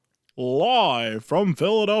Live from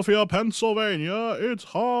Philadelphia, Pennsylvania, it's a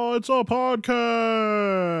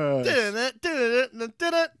podcast.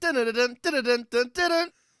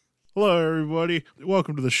 Hello, everybody.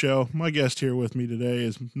 Welcome to the show. My guest here with me today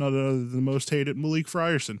is none other than the most hated Malik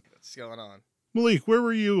Frierson. What's going on? Malik, where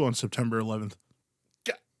were you on September 11th?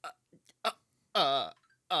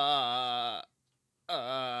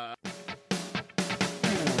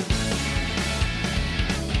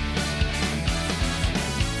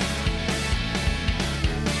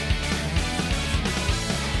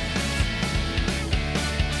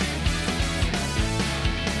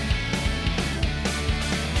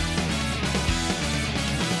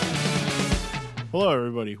 Hello,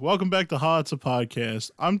 everybody. Welcome back to It's a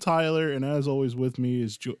Podcast. I'm Tyler, and as always with me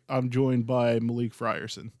is I'm joined by Malik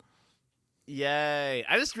Frierson. Yay.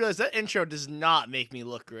 I just realized that intro does not make me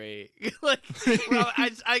look great.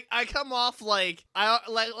 I come off like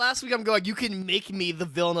last week I'm going, you can make me the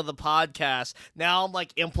villain of the podcast. Now I'm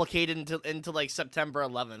like implicated into like September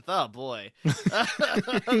 11th. Oh boy.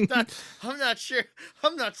 I'm not sure.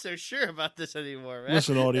 I'm not so sure about this anymore, man.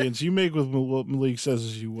 Listen, audience, you make with what Malik says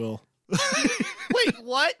as you will. Wait,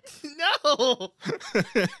 what? No.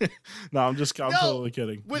 No, I'm totally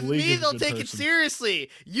kidding. With Malik me, is a they'll good take it person. seriously.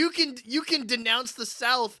 You can denounce the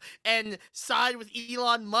South and side with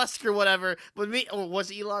Elon Musk or whatever. With me, or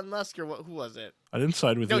was it Elon Musk or what? Who was it? I didn't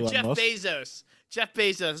side with Elon Jeff Musk. Bezos. Jeff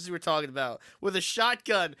Bezos. This is what we're talking about with a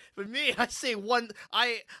shotgun. But me, I say one.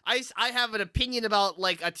 I have an opinion about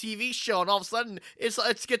like a TV show, and all of a sudden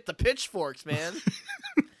let's get the pitchforks, man.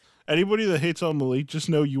 Anybody that hates on Malik, just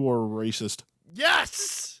know you are a racist.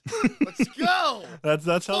 Yes. Let's go.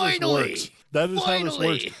 That's how Finally! this works. That is how this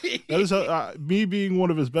works. That is how me being one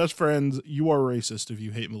of his best friends. You are racist if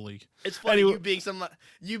you hate Malik. It's funny Anyway-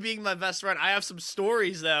 you being my best friend. I have some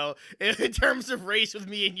stories though in terms of race with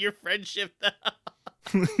me and your friendship.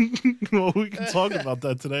 Well, we can talk about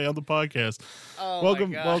that today on the podcast. Oh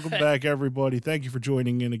welcome my God. back, everybody. Thank you for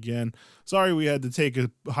joining in again. Sorry we had to take a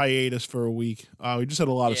hiatus for a week. We just had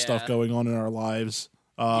a lot of stuff Yeah. going on in our lives.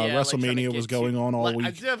 WrestleMania was going on all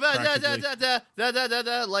week.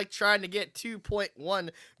 Like trying to get $2.1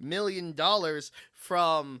 million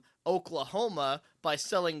from Oklahoma by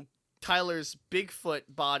selling Tyler's Bigfoot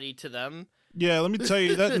body to them. Yeah, let me tell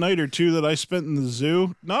you, that night or two that I spent in the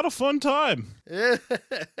zoo, not a fun time. The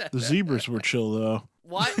zebras were chill, though.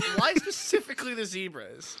 Why specifically the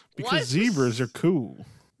zebras? Because zebras are cool.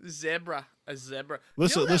 A zebra.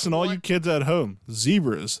 Listen, all you kids at home,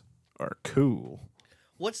 zebras are cool.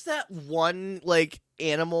 What's that one like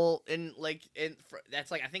animal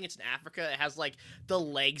that's like I think it's in Africa. It has like the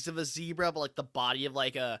legs of a zebra, but like the body of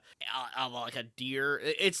like a deer.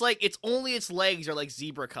 It's like it's only its legs are like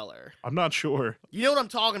zebra color. I'm not sure. You know what I'm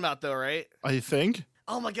talking about though, right? I think.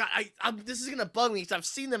 Oh my God, this is gonna bug me because I've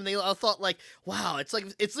seen them. I thought like, wow, it's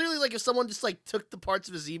literally like if someone just like took the parts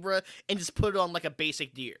of a zebra and just put it on like a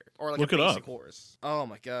basic deer or like Look a it basic up. horse. Oh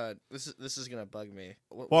my God, this is gonna bug me.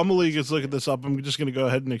 While Malik is looking this up, I'm just going to go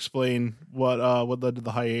ahead and explain what led to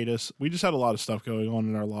the hiatus. We just had a lot of stuff going on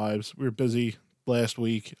in our lives. We were busy last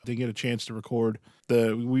week. Didn't get a chance to record.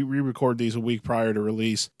 We re-record these a week prior to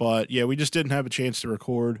release. But yeah, we just didn't have a chance to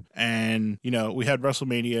record. And, we had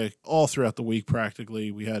WrestleMania all throughout the week practically.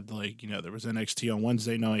 We had there was NXT on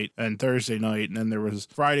Wednesday night and Thursday night. And then there was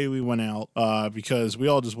Friday we went out because we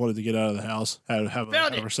all just wanted to get out of the house, have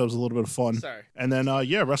ourselves a little bit of fun. Sorry. And then,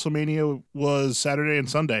 WrestleMania was Saturday and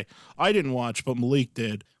Sunday. I didn't watch, but Malik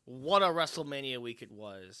did. What a WrestleMania week it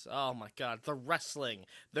was. Oh my God. The wrestling,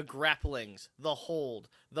 the grapplings, the hold,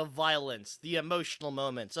 the violence, the emotional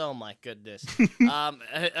moments. Oh my goodness.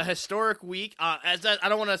 A historic week. I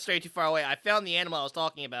don't want to stray too far away. I found the animal I was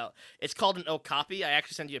talking about. It's called an okapi. I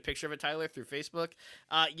actually sent you a picture of it, Tyler, through Facebook.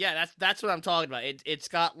 Yeah, that's what I'm talking about. It's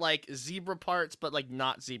got like zebra parts, but like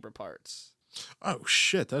not zebra parts. Oh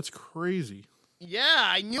shit, that's crazy. Yeah,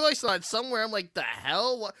 I knew I saw it somewhere. I'm like, the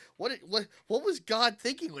hell? What was God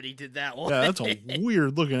thinking when he did that one? Yeah, that's a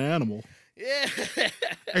weird looking animal. Yeah.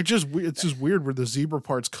 It's just weird where the zebra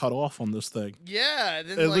part's cut off on this thing. Yeah. And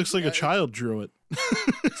then, It looks like a child drew it.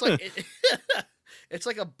 It's like it's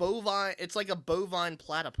like a bovine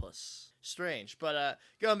platypus. Strange, but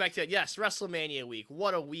going back to it, yes, WrestleMania week.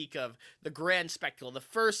 What a week of the grand spectacle. The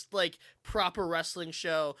first like proper wrestling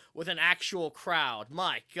show with an actual crowd.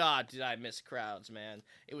 My God, did I miss crowds, man.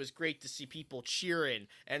 It was great to see people cheering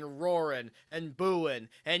and roaring and booing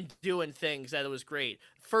and doing things. That it was great.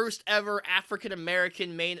 first ever African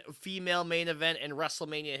American female main event in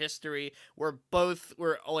WrestleMania history, where both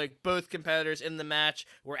competitors in the match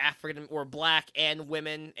were black and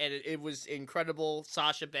women, and it was incredible.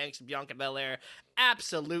 Sasha Banks and Bianca Belair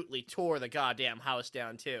absolutely tore the goddamn house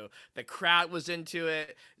down too. The crowd was into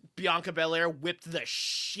it. Bianca Belair whipped the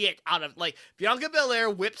shit out of Bianca Belair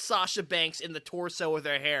whipped Sasha Banks in the torso with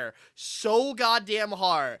her hair so goddamn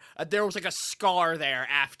hard. There was like a scar there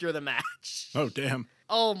after the match. Oh damn.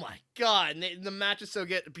 Oh my god, and the match is so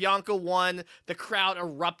good. Bianca won, the crowd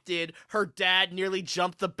erupted, her dad nearly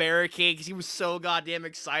jumped the barricade because he was so goddamn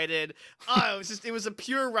excited. Oh, it was a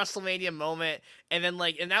pure WrestleMania moment. And then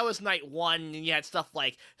and that was night one, and you had stuff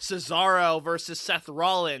like Cesaro versus Seth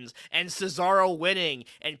Rollins, and Cesaro winning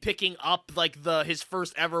and picking up his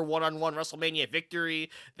first ever one-on-one WrestleMania victory.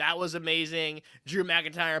 That was amazing. Drew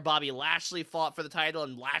McIntyre and Bobby Lashley fought for the title,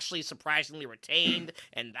 and Lashley surprisingly retained,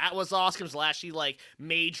 and that was awesome because Lashley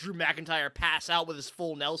made Drew McIntyre pass out with his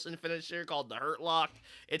full Nelson finisher called the Hurt Lock.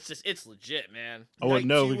 It's legit, man. I wouldn't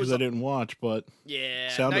know because I didn't watch, but yeah,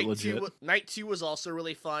 sounded legit. Night 2 was also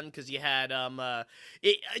really fun because you had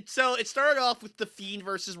it started off with The Fiend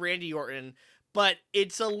versus Randy Orton. But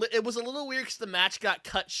it was a little weird because the match got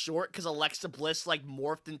cut short because Alexa Bliss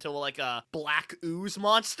morphed into a black ooze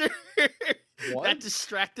monster that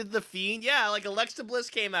distracted the Fiend. Yeah, Alexa Bliss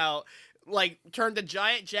came out, turned a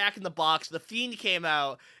giant Jack in the Box. The Fiend came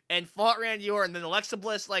out and fought Randy Orton. Then Alexa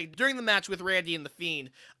Bliss, during the match with Randy and the Fiend,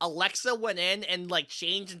 Alexa went in and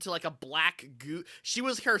changed into a black goo. She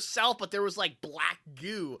was herself, but there was black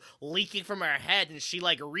goo leaking from her head, and she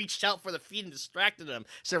reached out for the Fiend and distracted him.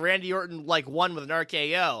 So Randy Orton won with an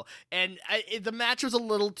RKO. And the match was a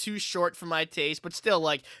little too short for my taste, but still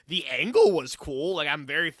the angle was cool. I'm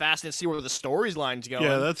very fascinated to see where the storyline's going.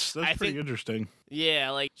 Yeah, that's pretty interesting. Yeah,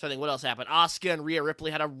 so I think what else happened? Asuka and Rhea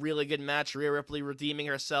Ripley had a really good match. Rhea Ripley redeeming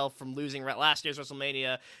herself from losing last year's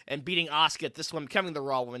WrestleMania and beating Asuka at this one, becoming the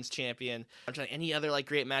Raw Women's Champion. I'm trying any other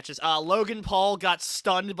great matches. Logan Paul got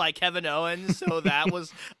stunned by Kevin Owens, so that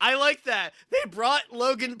was I like that. They brought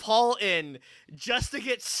Logan Paul in just to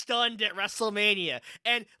get stunned at WrestleMania,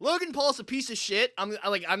 and Logan Paul's a piece of shit.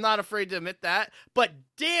 I'm not afraid to admit that, but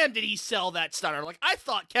damn, did he sell that stunner? I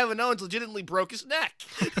thought Kevin Owens legitimately broke his neck.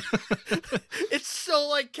 It's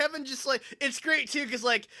so Kevin just it's great too because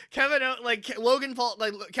Kevin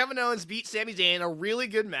Owens beat Sami Zayn in a really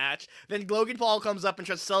good match. Then Logan Paul comes up and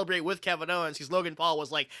tries to celebrate with Kevin Owens because Logan Paul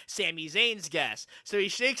was Sami Zayn's guest. So he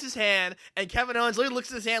shakes his hand, and Kevin Owens literally looks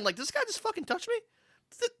at his hand this guy just fucking touched me?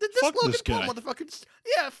 Fuck Logan this Paul guy. Motherfucker,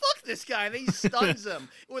 yeah, fuck this guy. And then he stuns him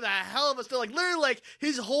with a hell of a stun. Literally,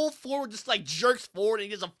 his whole forward just jerks forward and he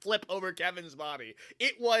does a flip over Kevin's body.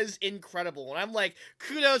 It was incredible. And I'm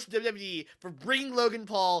kudos to WWE for bringing Logan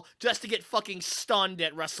Paul just to get fucking stunned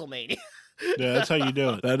at WrestleMania. Yeah, that's how you do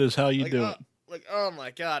it. That is how you do it. Oh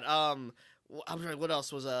my god. I'm trying, what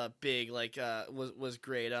else was big? Was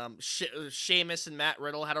great. Sheamus and Matt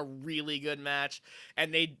Riddle had a really good match,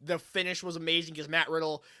 and the finish was amazing because Matt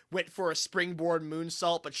Riddle went for a springboard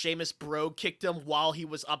moonsault, but Sheamus bro kicked him while he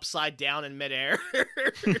was upside down in midair.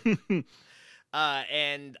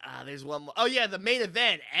 There's one more. Oh yeah, the main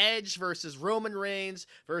event, Edge versus Roman Reigns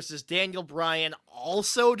versus Daniel Bryan,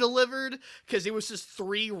 also delivered because it was just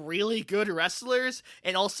 3 really good wrestlers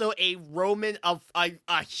and also a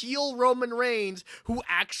heel Roman Reigns who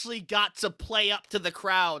actually got to play up to the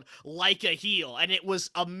crowd like a heel, and it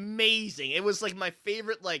was amazing. It was my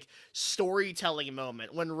favorite storytelling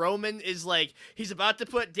moment when Roman is he's about to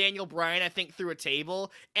put Daniel Bryan I think through a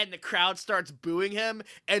table, and the crowd starts booing him,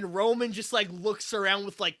 and Roman just looks around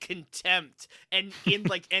with contempt and in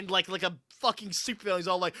and like a fucking supervillain. He's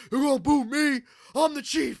all "You're gonna boo me? I'm the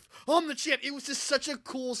chief. I'm the champ." It was just such a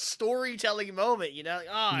cool storytelling moment,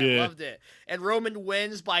 I loved it. And Roman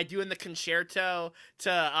wins by doing the concerto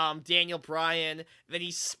to Daniel Bryan. Then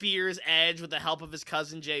he spears Edge with the help of his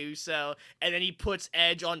cousin Jey Uso, and then he puts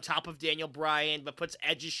Edge on top of Daniel Bryan, but puts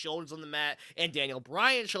Edge's shoulders on the mat and Daniel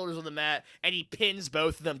Bryan's shoulders on the mat, and he pins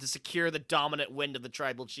both of them to secure the dominant win of the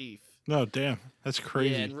Tribal Chief. Oh damn, that's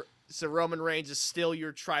crazy. Yeah, so Roman Reigns is still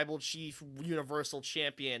your Tribal Chief Universal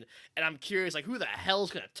Champion, and I'm curious, who the hell's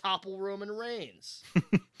gonna topple Roman Reigns?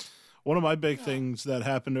 One of my big things that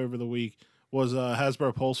happened over the week was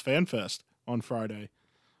Hasbro Pulse Fan Fest on Friday.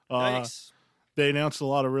 Nice. They announced a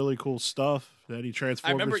lot of really cool stuff. Any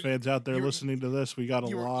Transformers fans out there listening to this, we got a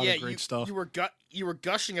lot of great stuff. You were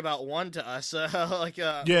gushing about one to us,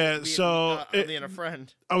 being a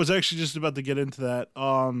friend. I was actually just about to get into that.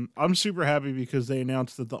 I'm super happy because they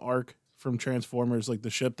announced that the Ark from Transformers, the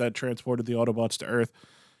ship that transported the Autobots to Earth,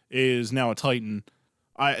 is now a Titan.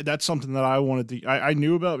 That's something that I wanted to. I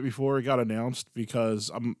knew about before it got announced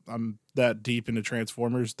because I'm that deep into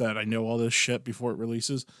Transformers that I know all this shit before it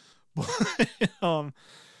releases. But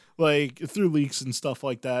like through leaks and stuff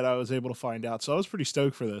like that, I was able to find out. So I was pretty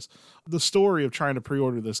stoked for this. The story of trying to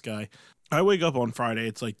pre-order this guy. I wake up on Friday.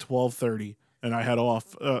 It's like 12:30, and I had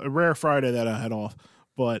off a rare Friday that I had off,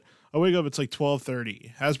 but. I wake up, it's like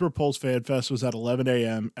 12:30. Hasbro Pulse Fan Fest was at 11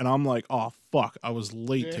 a.m. And I'm like, oh, fuck, I was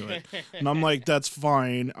late to it. And I'm like, that's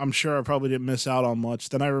fine. I'm sure I probably didn't miss out on much.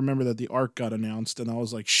 Then I remember that the ARC got announced, and I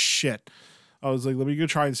was like, shit. I was like, let me go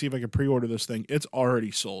try and see if I can pre-order this thing. It's already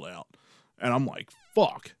sold out. And I'm like,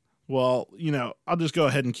 fuck. Well, I'll just go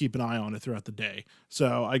ahead and keep an eye on it throughout the day.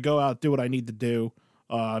 So I go out, do what I need to do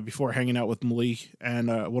before hanging out with Malik and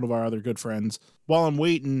one of our other good friends. While I'm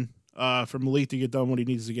waiting for Malik to get done what he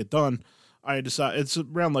needs to get done, I decide it's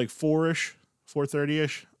around like 4-ish,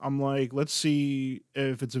 4:30-ish. I'm like, let's see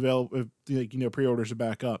if it's available, if pre-orders are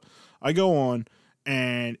back up. I go on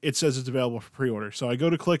and it says it's available for pre-order. So I go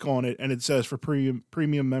to click on it and it says for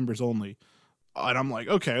premium members only. And I'm like,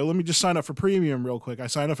 okay, let me just sign up for premium real quick. I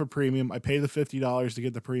sign up for premium. I pay the $50 to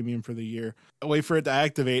get the premium for the year. I wait for it to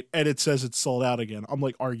activate, and it says it's sold out again. I'm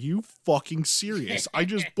like, are you fucking serious? I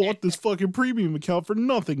just bought this fucking premium account for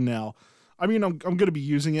nothing now. I mean, I'm going to be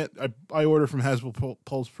using it. I order from Hasbro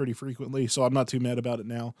Pulse pretty frequently, so I'm not too mad about it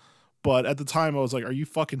now. But at the time, I was like, are you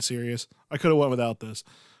fucking serious? I could have went without this.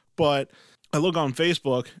 But I look on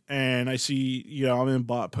Facebook and I see, I'm in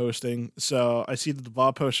bot posting. So I see that the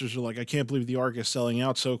bot posters are like, I can't believe the ARC is selling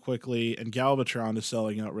out so quickly, and Galvatron is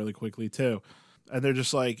selling out really quickly too. And they're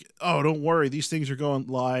just like, oh, don't worry. These things are going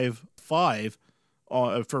live 5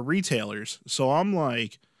 for retailers. So I'm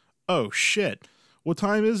like, oh shit. What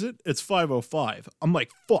time is it? It's 5:05. I'm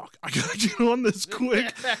like, fuck, I gotta get on this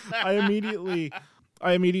quick. I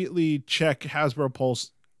immediately check Hasbro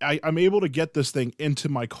Pulse. I'm able to get this thing into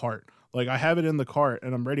my cart. Like, I have it in the cart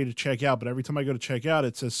and I'm ready to check out, but every time I go to check out,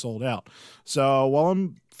 it says sold out. So while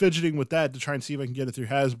I'm fidgeting with that to try and see if I can get it through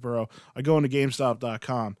Hasbro, I go into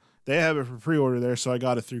GameStop.com. They have it for pre-order there, so I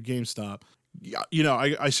got it through GameStop.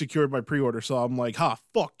 I secured my pre-order, so I'm like,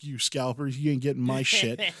 fuck you, scalpers. You ain't getting my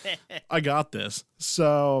shit. I got this.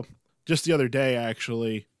 So just the other day,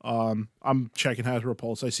 actually, I'm checking Hasbro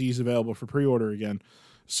Pulse. I see he's available for pre-order again.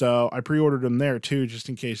 So I pre-ordered them there too, just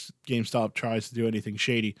in case GameStop tries to do anything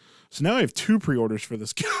shady. So now I have 2 pre-orders for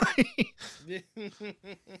this guy.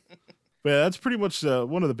 But yeah, that's pretty much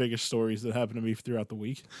one of the biggest stories that happened to me throughout the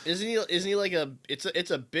week. Isn't he like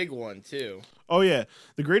it's a big one too? Oh yeah,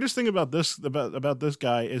 the greatest thing about this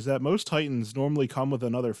guy is that most Titans normally come with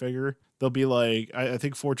another figure. They'll be like, I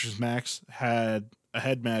think Fortress Max had a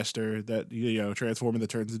headmaster that transforming that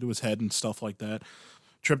turns into his head and stuff like that.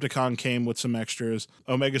 Trypticon came with some extras.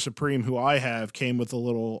 Omega Supreme, who I have, came with a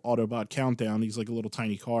little Autobot countdown. He's like a little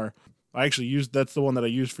tiny car. That's the one that I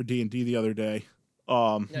used for D&D the other day.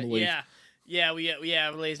 Yeah,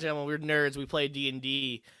 ladies and gentlemen, we're nerds. We play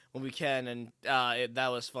D&D when we can, and that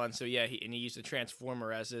was fun. So yeah, he used a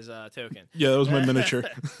Transformer as his token. Yeah, that was my miniature.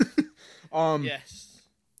 Yes.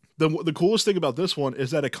 The coolest thing about this one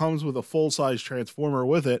is that it comes with a full-size Transformer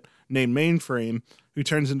with it named Mainframe, who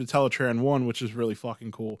turns into Teletran 1, which is really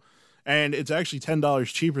fucking cool. And it's actually $10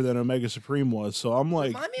 cheaper than Omega Supreme was. So I'm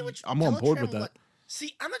like, I'm on board with that.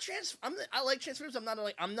 See, I like Transformers.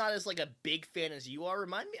 I'm not as like a big fan as you are.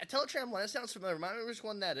 Remind me, Teletran 1. That sounds familiar. Remind me which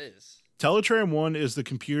one that is. Teletran 1 is the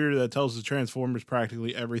computer that tells the Transformers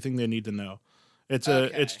practically everything they need to know.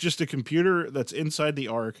 It's just a computer that's inside the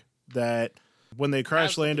ARC that when they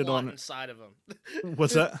crash landed on inside of them.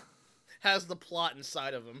 What's that? Has the plot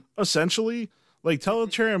inside of them. Essentially, like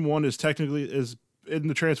Teletran 1 is in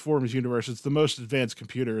the Transformers universe, it's the most advanced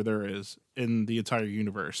computer there is in the entire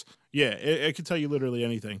universe. Yeah, it can tell you literally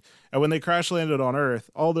anything. And when they crash landed on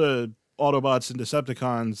Earth, all the Autobots and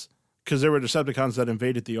Decepticons, because there were Decepticons that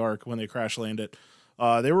invaded the ARC when they crash landed,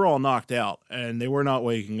 they were all knocked out and they were not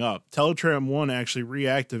waking up. Teletran 1 actually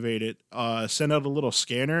reactivated, sent out a little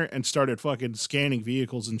scanner and started fucking scanning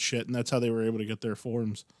vehicles and shit, and that's how they were able to get their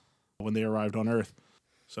forms when they arrived on Earth.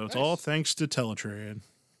 So it's all thanks to Teletran.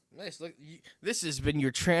 Nice. Look, this has been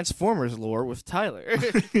your Transformers lore with Tyler.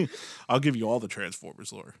 I'll give you all the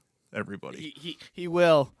Transformers lore, everybody. He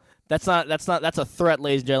will. That's a threat,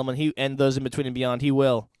 ladies and gentlemen. He and those in between and beyond. He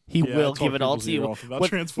will. He will give it all to you,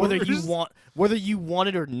 whether you want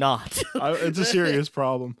it or not. It's a serious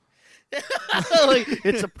problem.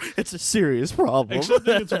 It's a serious problem.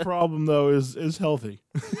 Accepting it's a problem though is healthy.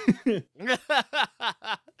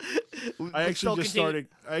 I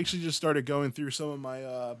actually just started going through some of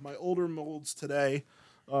my my older molds today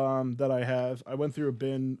that I have. I went through a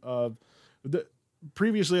bin of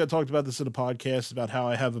previously I talked about this in a podcast about how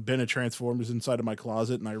I have a bin of Transformers inside of my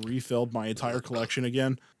closet, and I refilled my entire collection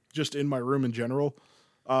again, just in my room in general.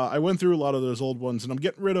 I went through a lot of those old ones, and I'm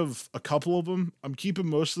getting rid of a couple of them. I'm keeping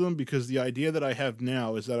most of them because the idea that I have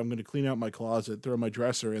now is that I'm going to clean out my closet, throw my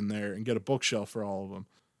dresser in there, and get a bookshelf for all of them,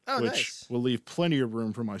 which nice. will leave plenty of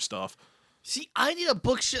room for my stuff. See, I need a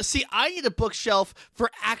bookshelf. See, I need a bookshelf for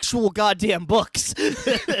actual goddamn books.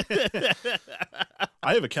 I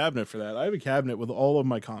have a cabinet for that. I have a cabinet with all of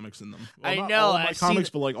my comics in them. Well, I not know. all of my comics,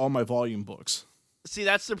 but like all my volume books. See,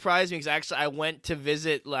 that surprised me because actually I went to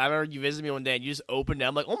visit. I remember you visited me one day and you just opened it.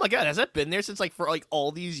 I'm like, oh my god, has that been there since like for like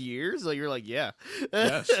all these years? Like, you're like, yeah.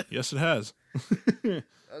 Yes, it has.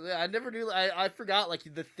 I never knew. I forgot like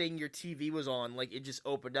the thing your TV was on. Like it just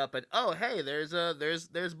opened up and oh hey,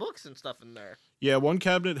 there's books and stuff in there. Yeah, one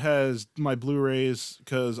cabinet has my Blu-rays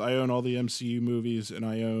because I own all the MCU movies and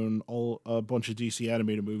I own a bunch of DC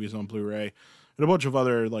animated movies on Blu-ray. And a bunch of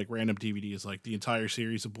other like random DVDs, like the entire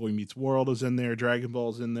series of Boy Meets World is in there, Dragon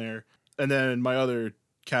Ball's in there, and then my other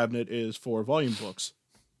cabinet is for volume books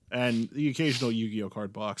and the occasional Yu-Gi-Oh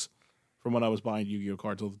card box from when I was buying Yu-Gi-Oh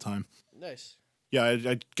cards all the time. Nice. Yeah,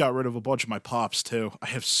 I got rid of a bunch of my pops too. I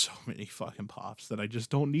have so many fucking pops that I just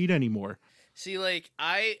don't need anymore. See, like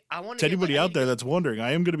I want to anybody out there that's wondering,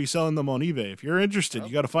 I am going to be selling them on eBay. If you're interested,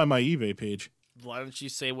 you got to find my eBay page. Why don't you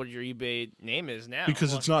say what your eBay name is now?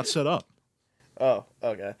 Because it's not set up. Oh,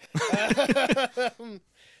 okay.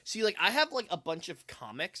 See, like, I have, like, a bunch of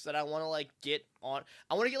comics that I want to, like, get on.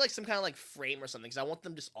 I want to get, like, some kind of, like, frame or something, because I want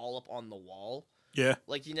them just all up on the wall. Yeah.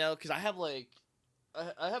 Like, you know, because I have, like,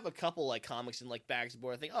 I have a couple, like, comics in, like, bags of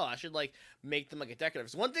board. I think, oh, I should, like, make them, like, a decorative.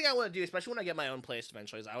 So one thing I want to do, especially when I get my own place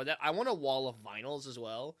eventually, is I want a wall of vinyls as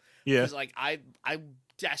well. Yeah. Because, like, I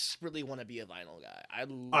desperately want to be a vinyl guy.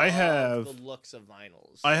 I have the looks of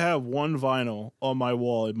vinyls. I have one vinyl on my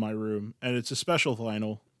wall in my room, and it's a special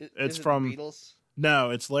vinyl. It's from the Beatles?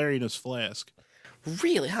 No, it's Larry and His Flask.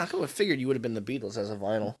 Really? How come I figured you would have been the Beatles as a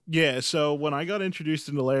vinyl? Yeah, so when I got introduced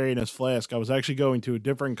into Larry and His Flask, I was actually going to a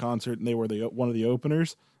different concert, and they were one of the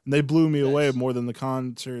openers, and they blew me away more than the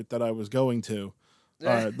concert that I was going to,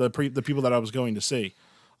 the people that I was going to see.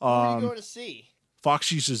 Who were you going to see?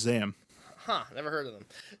 Foxy Shazam. Huh? Never heard of them.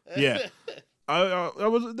 Yeah.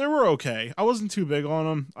 They were okay. I wasn't too big on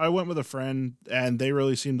them. I went with a friend, and they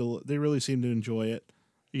really seemed to enjoy it.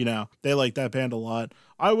 You know, they liked that band a lot.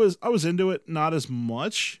 I was into it, not as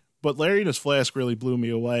much, but Larry and His Flask really blew me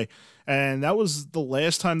away. And that was the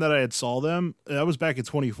last time that I had saw them. That was back in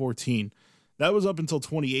 2014. That was up until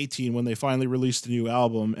 2018 when they finally released a new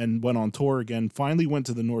album and went on tour again. Finally went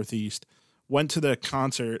to the Northeast, went to the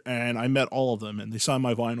concert, and I met all of them, and they signed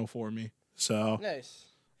my vinyl for me. So nice.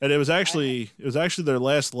 And it was actually their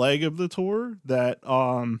last leg of the tour that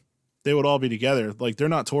they would all be together. Like, they're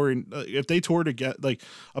not touring. If they tour together, like,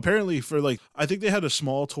 apparently for, like, I think they had a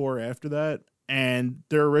small tour after that, and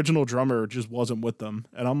their original drummer just wasn't with them.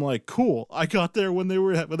 And I'm like, cool. I got there when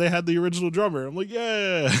they had the original drummer. I'm like,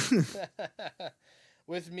 yeah.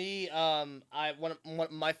 With me,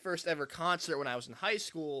 my first ever concert when I was in high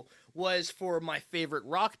school was for my favorite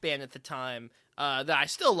rock band at the time. That I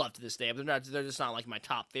still love to this day, but they're just not like my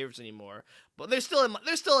top favorites anymore. But they're still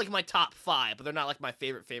like my top 5, but they're not like my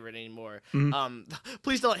favorite anymore. Mm-hmm.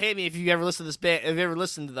 Please don't hate me if you ever listen to this band. If you ever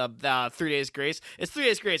listened to the 3 Days Grace, it's 3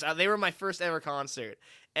 Days Grace. They were my first ever concert,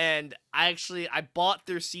 and I bought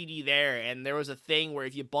their CD there. And there was a thing where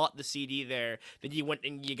if you bought the CD there, then you went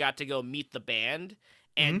and you got to go meet the band,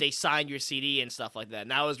 and they signed your CD and stuff like that. And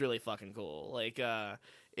that was really fucking cool. Like,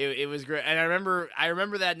 It was great, and I remember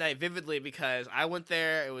that night vividly because I went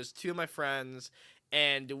there. It was 2 of my friends,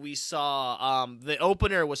 and we saw the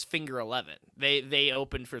opener was Finger 11. They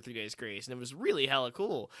opened for 3 Days Grace, and it was really hella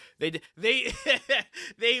cool. They did a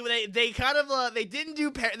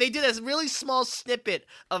really small snippet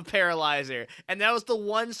of Paralyzer, and that was the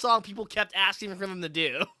one song people kept asking for them to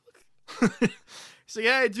do. So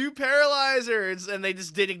yeah, do Paralyzer, and they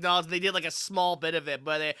just did acknowledge. They did like a small bit of it,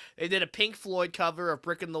 but they did a Pink Floyd cover of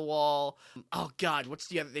Brick in the Wall. Oh God, what's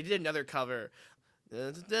the other? They did another cover.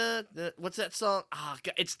 What's that song? Oh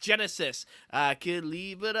God, it's Genesis. I could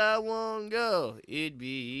leave, but I won't go. It'd be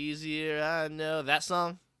easier, I know. That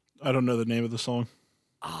song? I don't know the name of the song.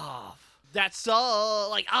 Oh, that song,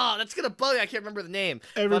 like, that's gonna bug me. I can't remember the name.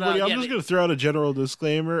 Everybody, I'm just gonna throw out a general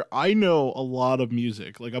disclaimer. I know a lot of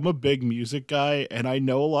music. Like, I'm a big music guy, and I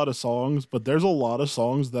know a lot of songs, but there's a lot of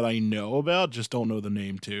songs that I know about, just don't know the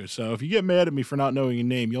name to. So if you get mad at me for not knowing a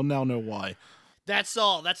name, you'll now know why. That's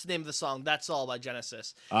All. That's the name of the song. That's All by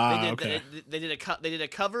Genesis. Okay. They did a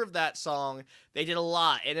cover of that song. They did a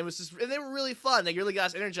lot, and and they were really fun. They really got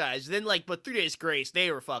us energized. Then but 3 Days Grace, they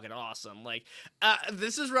were fucking awesome. Like,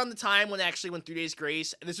 this is around the time when 3 Days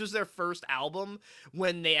Grace, this was their first album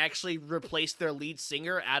when they actually replaced their lead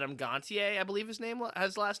singer Adam Gontier, I believe his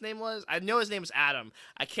last name was. I know his name was Adam.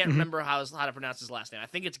 I can't remember how to pronounce his last name. I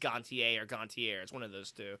think it's Gontier or Gontier. It's one of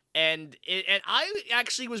those two. And I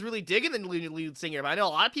actually was really digging the lead singer. But I know a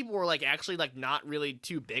lot of people were like actually like not really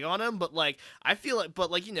too big on him. But like I feel like,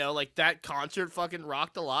 like that concert fucking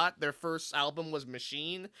rocked a lot. Their first album was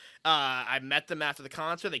Machine. I met them after the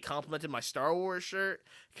concert. They complimented my Star Wars shirt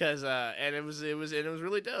because and it was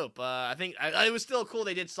really dope. I think it was still cool.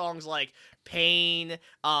 They did songs like Pain.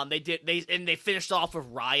 They finished off with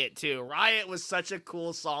Riot too. Riot was such a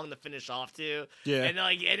cool song to finish off to. Yeah. And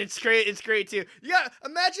it's great. It's great too. Yeah.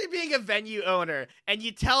 Imagine being a venue owner and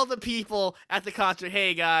you tell the people at the concert,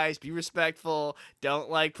 hey guys, be respectful. Don't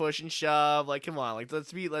like push and shove. Like, come on. Like,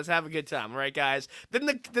 let's have a good time. All right, guys. Then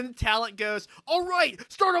the talent goes, all right,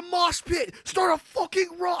 start a mosh pit. Start a fucking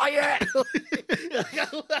riot.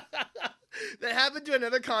 That happened to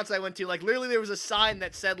another concert I went to. Like, literally, there was a sign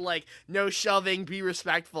that said, like, no shoving, be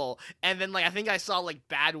respectful. And then, like, I think I saw, like,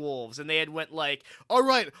 Bad Wolves, and they had went, like, all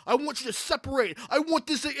right, I want you to separate. I want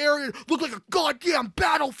this area to look like a goddamn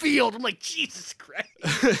battlefield. I'm like, Jesus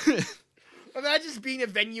Christ. Imagine just being a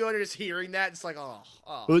venue owner, just hearing that. It's like, oh.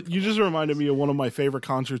 Well, you just reminded me of one of my favorite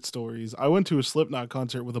concert stories. I went to a Slipknot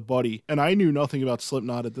concert with a buddy, and I knew nothing about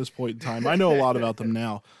Slipknot at this point in time. I know a lot about them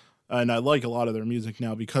now. And I like a lot of their music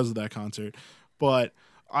now because of that concert. But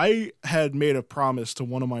I had made a promise to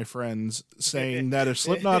one of my friends saying that if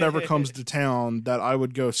Slipknot ever comes to town, that I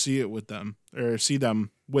would go see it with them or see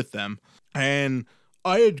them with them. And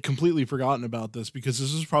I had completely forgotten about this because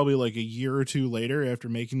this was probably like a year or two later after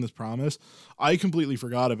making this promise. I completely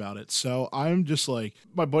forgot about it. So I'm just like,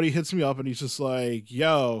 my buddy hits me up and he's just like,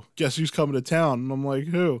 yo, guess who's coming to town? And I'm like,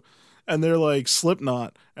 who? And they're like,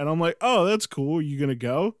 Slipknot. And I'm like, oh, that's cool. You gonna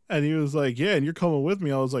go? And he was like, yeah, and you're coming with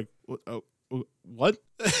me. I was like, what?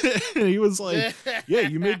 And he was like, yeah,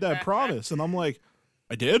 you made that promise. And I'm like,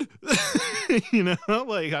 I did?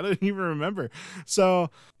 Like, I didn't even remember. So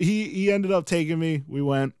he ended up taking me. We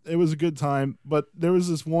went. It was a good time. But there was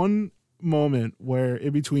this one moment where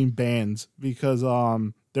in between bands, because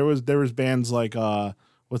there was bands like,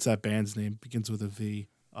 what's that band's name? Begins with a V.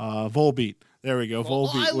 Volbeat. There we go.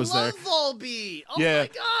 Volbeat was there. I love Volbeat. Oh yeah. my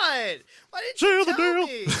god! Why didn't you tell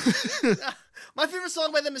me? My favorite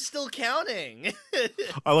song by them is Still Counting.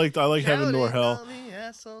 I like Heaven Nor Hell.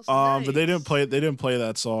 But they didn't play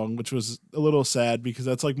that song, which was a little sad because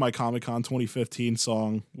that's like my Comic-Con 2015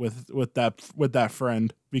 song with that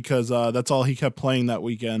friend, because that's all he kept playing that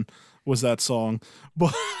weekend was that song.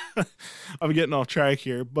 But I'm getting off track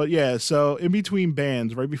here. But yeah, so in between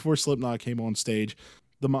bands, right before Slipknot came on stage,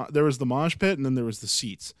 there was the mosh pit and then there was the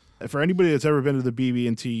seats. For anybody that's ever been to the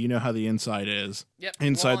BB&T, you know how the inside is. Yep.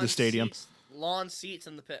 Inside the stadium. Lawn seats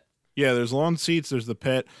in the pit. Yeah, there's lawn seats, there's the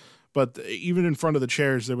pit. But even in front of the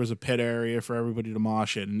chairs, there was a pit area for everybody to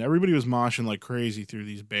mosh in. And everybody was moshing like crazy through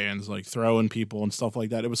these bands, like throwing people and stuff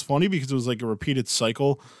like that. It was funny because it was like a repeated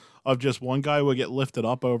cycle of just one guy would get lifted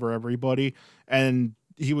up over everybody and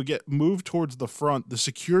he would get moved towards the front. The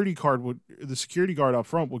security guard up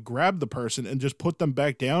front would grab the person and just put them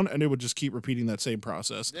back down, and it would just keep repeating that same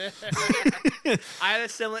process. I had a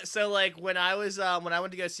similar. So like when I went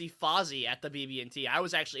to go see Fozzy at the BB&T, I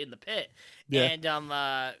was actually in the pit, and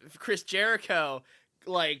Chris Jericho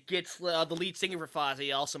like gets the lead singer for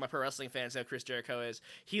Fozzy, also my pro wrestling fans know Chris Jericho is.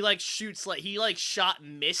 He like shoots shot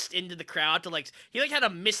mist into the crowd to he had a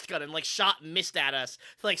mist gun and shot mist at us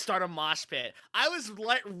to start a mosh pit. I was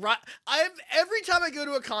like, every time I go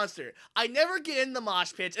to a concert, I never get in the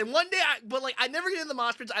mosh pits, and one day I never get in the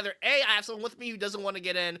mosh pits. Either A, I have someone with me who doesn't want to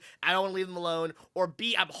get in, I don't want to leave them alone, or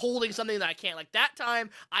B, I'm holding something that I can't. Like that time,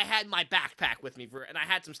 I had my backpack with me and I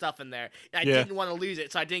had some stuff in there, and I didn't want to lose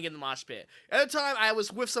it, so I didn't get in the mosh pit. At the time, I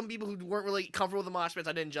was with some people who weren't really comfortable with the mosh pits.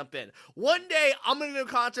 I didn't jump in. One day, I'm gonna go to a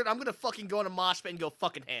concert. I'm gonna fucking go in a mosh pit and go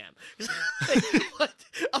fucking ham.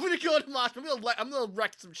 I'm gonna go in a mosh pit. I'm gonna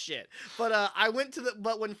wreck some shit. But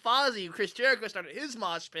but when Fozzy, Chris Jericho, started his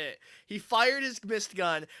mosh pit, he fired his mist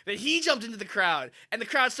gun. Then he jumped into the crowd, and the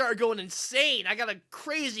crowd started going insane. I got a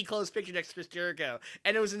crazy close picture next to Chris Jericho,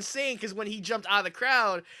 and it was insane because when he jumped out of the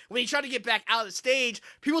crowd, when he tried to get back out of the stage,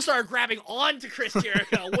 people started grabbing onto Chris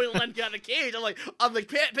Jericho, wouldn't let him get out of the cage. I'm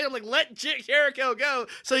like, let Jericho go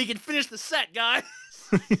so he can finish the set, guys.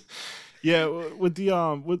 Yeah, with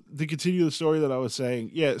to continue the story that I was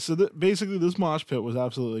saying, yeah. So basically, this mosh pit was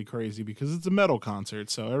absolutely crazy because it's a metal concert,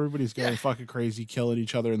 so everybody's going fucking crazy, killing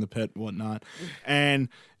each other in the pit and whatnot. And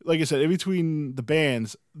like I said, in between the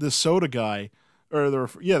bands, the soda guy or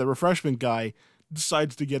the refreshment guy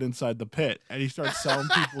decides to get inside the pit and he starts selling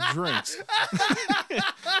people drinks.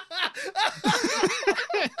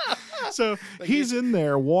 So he's in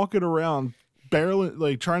there walking around, barreling,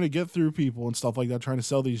 like trying to get through people and stuff like that, trying to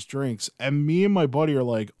sell these drinks. And me and my buddy are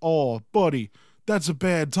like, "Oh, buddy, that's a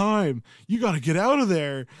bad time. You got to get out of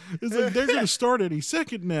there. It's like they're gonna start any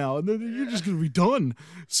second now, and then you're just gonna be done."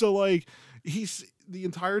 So like the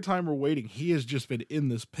entire time we're waiting, he has just been in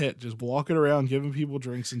this pit, just walking around, giving people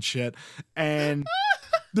drinks and shit. And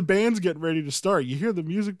the band's getting ready to start. You hear the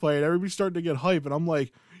music playing, everybody's starting to get hype, and I'm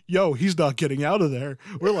like, yo, he's not getting out of there.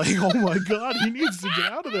 We're like, oh my God, he needs to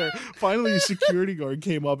get out of there. Finally, a security guard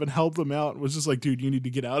came up and helped him out and was just like, dude, you need to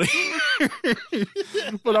get out of here.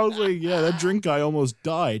 But I was like, yeah, that drink guy almost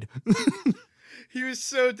died. He was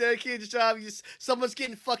so dedicated to his job. Someone's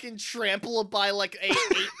getting fucking trampled by like eight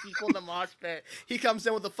people in the mosh pit. He comes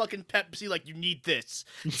in with a fucking Pepsi, like, you need this.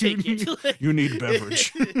 Take it. You need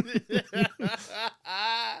beverage.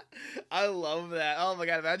 I love that. Oh my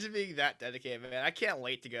God, imagine being that dedicated, man. I can't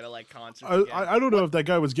wait to go to like concerts. I don't know if that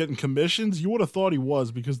guy was getting commissions. You would have thought he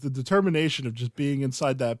was, because the determination of just being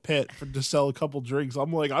inside that pit to sell a couple drinks,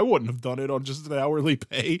 I'm like, I wouldn't have done it on just an hourly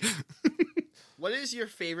pay. What is your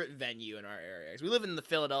favorite venue in our area? 'Cause we live in the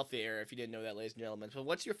Philadelphia area, if you didn't know that, ladies and gentlemen. So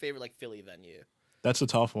what's your favorite like Philly venue? That's a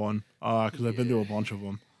tough one, because I've been to a bunch of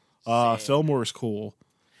them. Same. Fillmore is cool.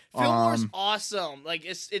 Fillmore's awesome. Like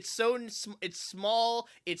it's small,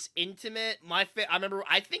 it's intimate. I remember,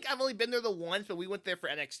 I think I've only been there the once, but we went there for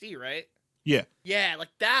NXT, right? Yeah. Yeah, like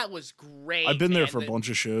that was great. I've been there for a bunch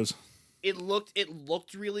of shows. It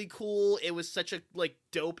looked really cool. It was such a like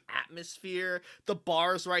dope atmosphere. The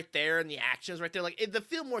bar's right there and the action's right there. Like the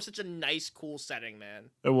Fillmore's such a nice, cool setting,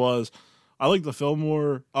 man. It was. I like the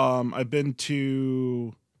Fillmore. I've been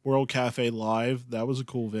to World Cafe Live. That was a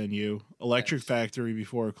cool venue. Electric Factory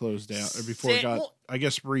before it closed down, or before it got, I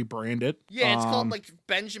guess, rebranded. Yeah, it's called like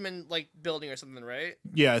Benjamin like Building or something, right?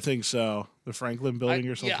 Yeah, I think so. The Franklin Building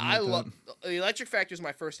or something. Yeah, I love the Electric Factory was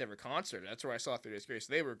my first ever concert. That's where I saw 3 Days Grace.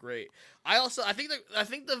 They were great. I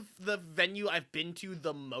think the venue I've been to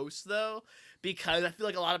the most though, because I feel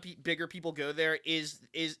like a lot of bigger people go there, is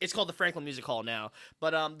it's called the Franklin Music Hall now.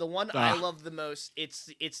 But the one I love the most, it's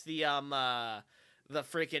the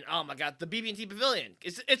freaking, oh my God, the BB&T Pavilion.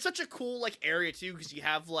 It's such a cool like area too, because you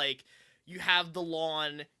have the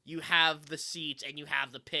lawn, you have the seats, and you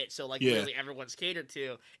have the pit. So like literally everyone's catered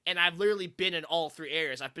to. And I've literally been in all 3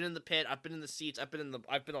 areas. I've been in the pit, I've been in the seats, I've been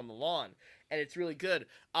on the lawn, and it's really good.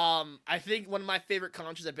 I think one of my favorite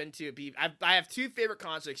concerts I've been to I have 2 favorite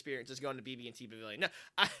concert experiences going to BB&T Pavilion. Now,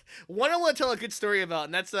 one I want to tell a good story about,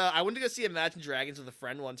 and that's I went to go see Imagine Dragons with a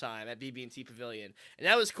friend one time at BB&T Pavilion, and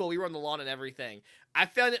that was cool. We were on the lawn and everything. I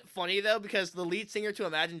found it funny though, because the lead singer to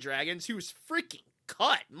Imagine Dragons, who was freaking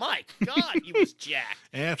cut, my God, he was jacked.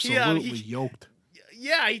 Absolutely yoked.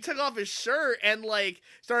 Yeah, he took off his shirt and like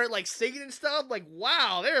started like singing and stuff. Like,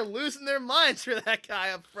 wow, they're losing their minds for that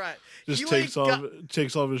guy up front. Just takes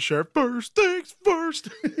off his shirt. First things first.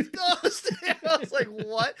 I was like,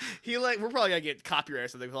 what? We're probably gonna get copyright or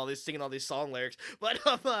something with all this singing all these song lyrics. But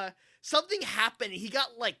something happened. He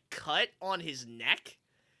got like cut on his neck.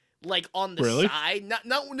 Like on the side, not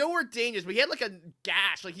nowhere dangerous, but he had like a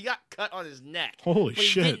gash, like he got cut on his neck. Holy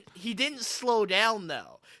shit! He didn't slow down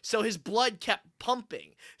though, so his blood kept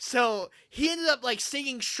pumping. So he ended up like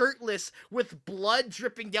singing shirtless with blood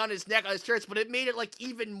dripping down his neck on his shirts, but it made it like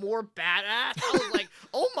even more badass. I was like,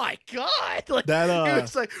 oh my God! Like that. It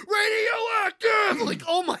was like radioactive. Like,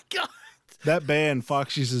 oh my God. That band,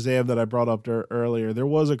 Foxy Shazam, that I brought up earlier, there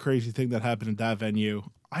was a crazy thing that happened at that venue.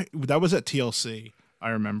 That was at TLC. I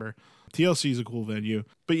remember. TLC is a cool venue,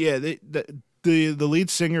 but yeah, the lead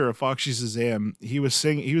singer of Foxy Shazam, he was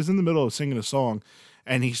in the middle of singing a song,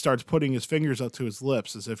 and he starts putting his fingers up to his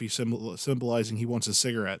lips as if he's symbolizing he wants a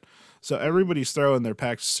cigarette. So everybody's throwing their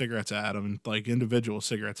packs of cigarettes at him, like individual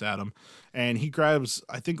cigarettes at him, and he grabs,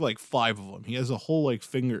 I think, like 5 of them. He has a whole like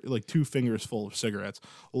 2 fingers full of cigarettes,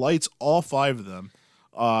 lights all 5 of them,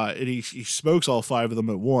 and he smokes all 5 of them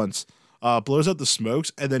at once. Blows out the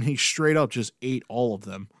smokes, and then he straight up just ate all of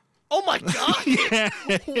them. Oh my God!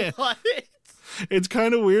 Yeah. What? It's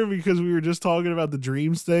kind of weird because we were just talking about the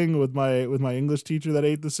dreams thing with my English teacher that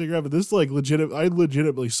ate the cigarette, but this like I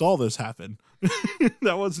legitimately saw this happen.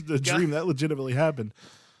 That wasn't a dream. That legitimately happened.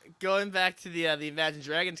 going back to the Imagine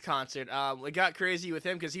Dragons concert, it got crazy with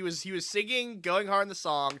him because he was singing, going hard in the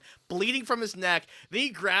song, bleeding from his neck. Then he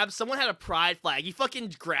grabbed, someone had a pride flag. He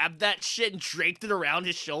fucking grabbed that shit and draped it around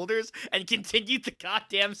his shoulders and continued the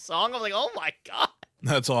goddamn song. I'm like, oh my god.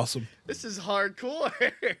 That's awesome. This is hardcore.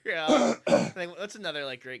 That's another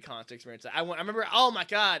like great concert experience. I remember. Oh my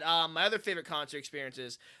god. My other favorite concert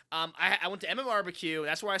experiences. I went to MMRBQ.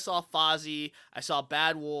 That's where I saw Fozzy. I saw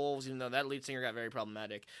Bad Wolves. Even though that lead singer got very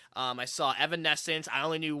problematic. I saw Evanescence. I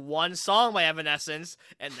only knew one song by Evanescence,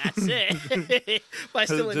 and that's it. But I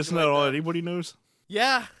still Isn't enjoyed that all them. anybody knows?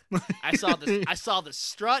 Yeah. I saw the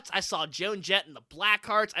Struts. I saw Joan Jett and the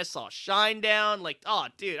Blackhearts. I saw Shinedown. Like, oh,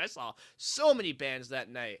 dude, I saw so many bands that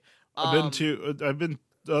night. I've been to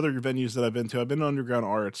other venues that I've been to. I've been to Underground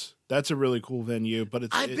Arts. That's a really cool venue, but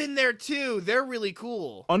I've been there too. They're really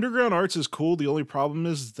cool. Underground Arts is cool. The only problem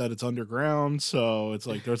is that it's underground, so it's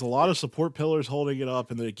like there's a lot of support pillars holding it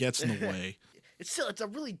up, and then it gets in the way. It's a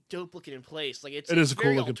really dope looking place. Like it is a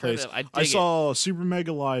very cool looking place. I saw Super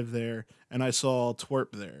Mega Live there, and I saw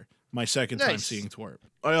Twerp there. My second time Nice. seeing Twerp.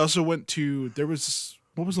 I also went to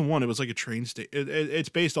what was the one? It was like a train station. It's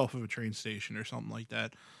based off of a train station or something like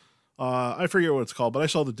that. I forget what it's called, but I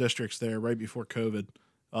saw the Districts there right before COVID.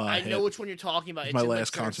 I know which one you're talking about. It's my in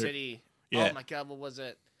last Center concert. City. Yeah. Oh my god, what was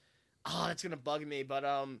it? Oh, that's gonna bug me. But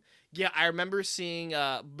yeah, I remember seeing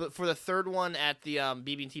but for the third one at the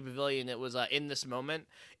BB&T Pavilion, it was In This Moment.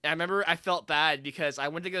 And I remember I felt bad because I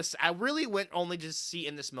went to go. I really went only to see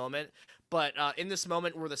In This Moment. But In This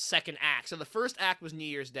Moment were the second act. So the first act was New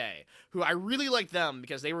Year's Day, who I really liked them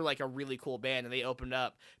because they were like a really cool band and they opened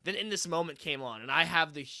up. Then In This Moment came on, and I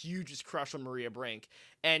have the hugest crush on Maria Brink.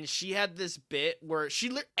 And she had this bit where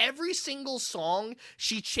every single song,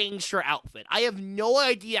 she changed her outfit. I have no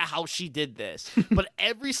idea how she did this, but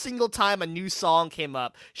every single time a new song came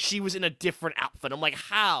up, she was in a different outfit. I'm like,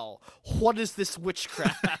 how? What is this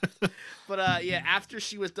witchcraft? But yeah, after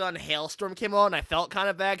she was done, Hailstorm came on. And I felt kind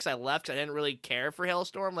of bad because I left. I didn't really care for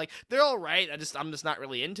Hailstorm. Like they're all right. I'm just not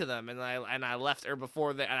really into them. And I left her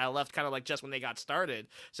before that, and I left kind of like just when they got started.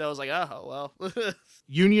 So I was like, oh well.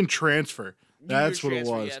 Union Transfer. That's what it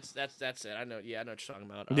was. Yeah, that's it. I know. Yeah, I know what you're talking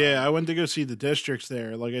about. Yeah, I went to go see the Districts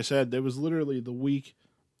there. Like I said, it was literally the week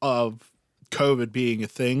of COVID being a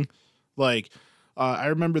thing. Like, I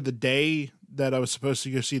remember the day that I was supposed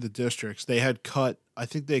to go see the Districts, they had cut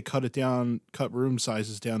room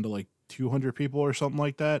sizes down to like 200 people or something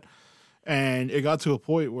like that. And it got to a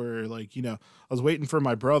point where, like, I was waiting for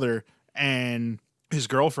my brother and his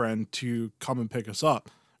girlfriend to come and pick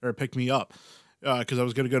me up. Because I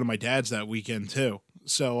was going to go to my dad's that weekend too.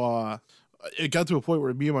 So it got to a point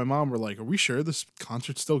where me and my mom were like, are we sure this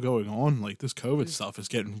concert's still going on? Like this COVID stuff is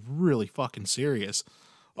getting really fucking serious.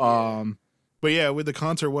 Yeah. But yeah, when the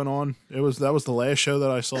concert went on, that was the last show that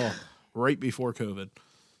I saw right before COVID.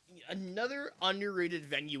 Another underrated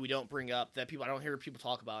venue we don't bring up that I don't hear people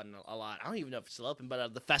talk about a lot. I don't even know if it's still open,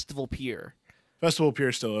 but the Festival Pier. Festival Pier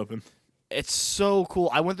is still open. It's so cool.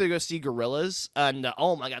 I went there to go see Gorillaz, and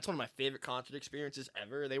oh my god, it's one of my favorite concert experiences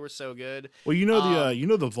ever. They were so good. Well,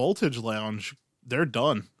 the Voltage Lounge, they're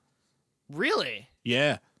done. Really?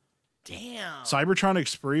 Yeah. Damn. Cybertronic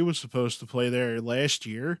Spree was supposed to play there last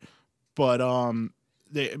year, but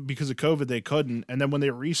because of COVID they couldn't, and then when they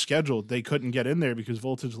rescheduled, they couldn't get in there because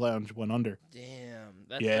Voltage Lounge went under. Damn.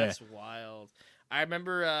 That's wild. I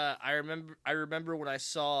remember when I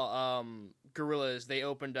saw Gorillaz, they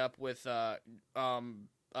opened up with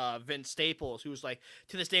Vince Staples, who's like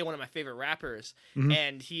to this day one of my favorite rappers,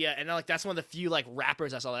 and he and that's one of the few like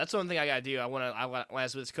rappers I saw. That's the one thing I gotta do. I want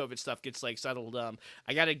as this COVID stuff gets like settled,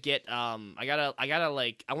 I gotta get I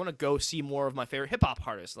want to go see more of my favorite hip hop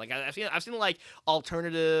artists. Like I've seen like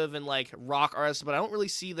alternative and like rock artists, but I don't really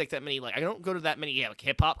see like that many. Like I don't go to that many like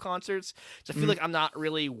hip hop concerts. So I feel like I'm not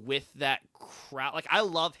really with that crowd. Like I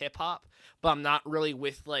love hip hop, but I'm not really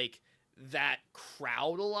with like that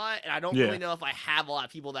crowd a lot, and I don't really know if I have a lot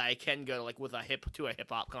of people that I can go like with a hip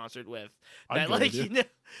hop concert with. That, like,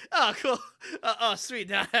 oh, cool. Oh, sweet.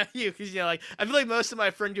 Now I have you, because like I feel like most of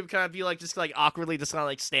my friend group kind of be like just like awkwardly just kind of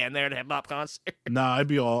like stand there at a hip hop concert. Nah, I'd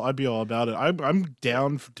be all about it. I'm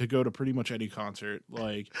down to go to pretty much any concert.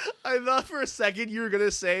 Like I thought for a second you were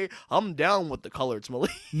gonna say I'm down with the Colors,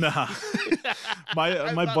 Malik. Nah,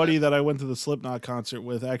 my buddy that I went to the Slipknot concert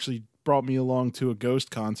with actually brought me along to a Ghost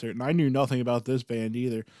concert, and I knew nothing about this band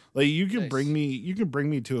either. Like you can bring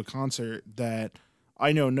me to a concert that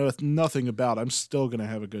I know nothing about. I'm still gonna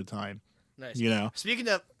have a good time. Nice. Speaking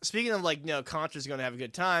of like concerts gonna have a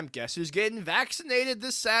good time. Guess who's getting vaccinated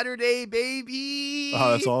this Saturday, baby?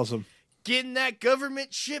 Oh, that's awesome. Getting that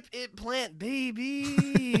government ship implant,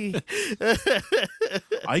 baby.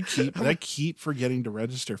 I keep forgetting to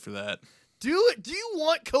register for that. Do it. Do you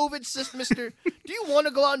want COVID, mister? Do you want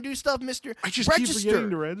to go out and do stuff, mister? I just keep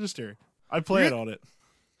forgetting to register. I plan on it.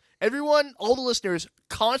 Everyone, all the listeners,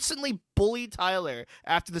 constantly bully Tyler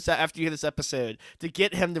after you hear this episode to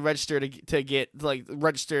get him to register to get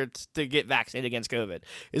vaccinated against COVID.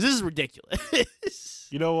 This is ridiculous.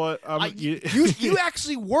 You know what? You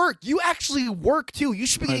actually work. You actually work too. You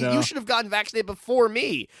should have gotten vaccinated before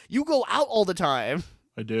me. You go out all the time.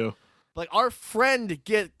 I do. Like our friend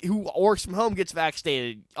who works from home gets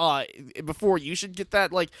vaccinated before you should get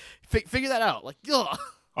that. Like figure that out. Like ugh.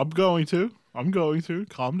 I'm going to.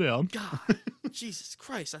 Calm down. God, Jesus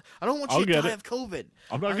Christ! I don't want you to die of COVID.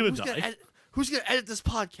 I'm not going to die. Who's going to edit this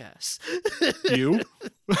podcast? You.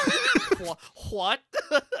 What?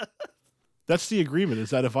 That's the agreement. Is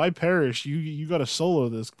that if I perish, you got to solo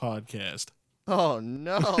this podcast. Oh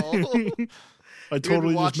no! I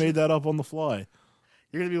totally just made that up on the fly.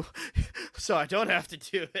 You're gonna be so I don't have to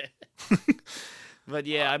do it. But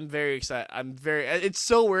yeah, I'm very excited. It's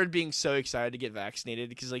so weird being so excited to get vaccinated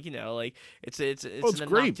because, like, it's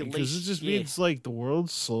great because it just means like the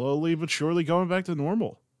world's slowly but surely going back to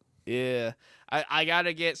normal. Yeah, I'm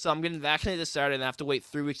getting vaccinated this Saturday and I have to wait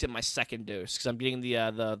 3 weeks to get my second dose because I'm getting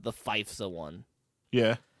the Pfizer one.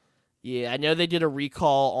 Yeah. Yeah, I know they did a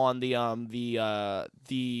recall on the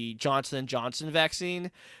Johnson & Johnson vaccine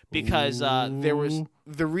because there was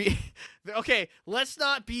okay, let's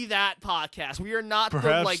not be that podcast. We are not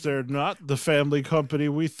perhaps they're not the family company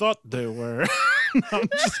we thought they were. No, I'm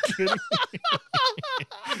just kidding.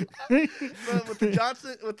 But with the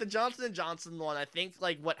Johnson & Johnson one, I think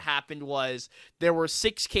like what happened was there were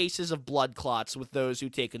 6 cases of blood clots with those who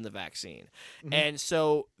taken the vaccine, and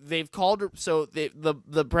so they've called.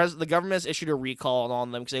 The government has issued a recall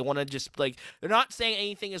on them because they want to just like they're not saying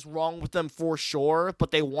anything is wrong with them for sure,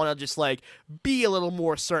 but they want to just like be a little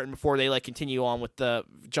more certain before they like continue on with the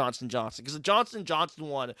Johnson & Johnson because the Johnson & Johnson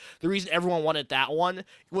one, the reason everyone wanted that one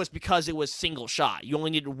was because it was single shot. You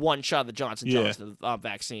only needed one shot of the Johnson & Johnson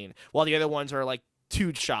vaccine, while the other ones are like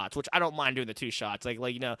 2 shots, which I don't mind doing the 2 shots. Like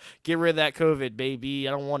get rid of that COVID, baby.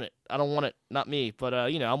 I don't want it. Not me, but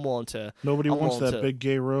I'm willing to. Nobody wants that big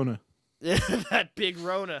gay Rona. That big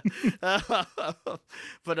Rona.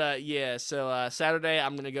 But yeah, so Saturday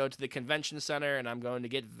I'm going to go to the convention center and I'm going to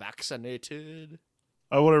get vaccinated.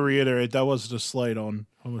 I want to reiterate that wasn't a slight on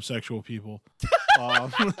homosexual people.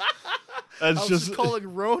 That's just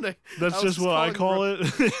calling Rona. That's just what I call it.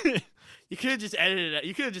 You could have just edited it.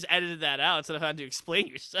 You could have just edited that out instead of having to explain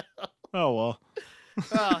yourself. Oh well.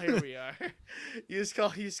 Oh, here we are. You just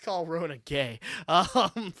call Rona gay.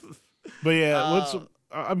 But yeah,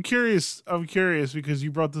 I'm curious because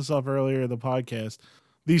you brought this up earlier in the podcast.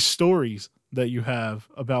 These stories that you have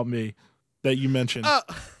about me that you mentioned.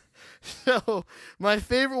 So my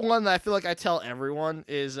favorite one that I feel like I tell everyone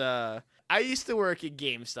is I used to work at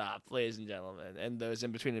GameStop, ladies and gentlemen, and those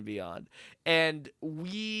in between and beyond. And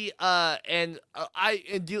working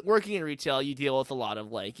in retail, you deal with a lot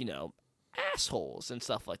of assholes and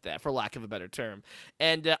stuff like that, for lack of a better term.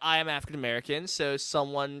 And I am African American, so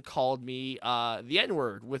someone called me the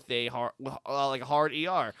N-word with a hard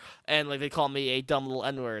ER, and they call me a dumb little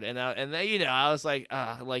N-word, and I was like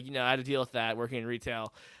I had to deal with that working in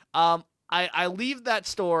retail. I leave that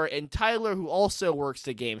store, and Tyler, who also works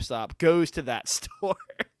at GameStop, goes to that store.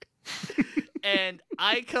 And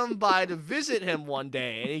I come by to visit him one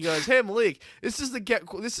day, and he goes, "Hey Malik, this is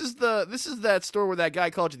that store where that guy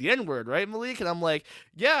called you the N-word, right, Malik?" And I'm like,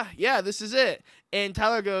 "Yeah, this is it." And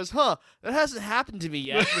Tyler goes, "Huh, that hasn't happened to me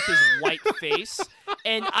yet," with his white face.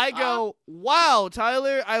 And I go, "Wow,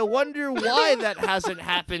 Tyler, I wonder why that hasn't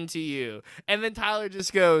happened to you." And then Tyler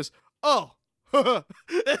just goes, "Oh."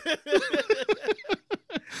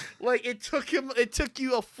 It took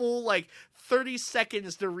you a full 30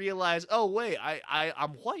 seconds to realize, oh wait,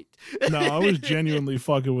 I'm white. No, I was genuinely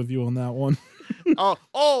fucking with you on that one.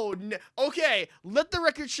 Okay, let the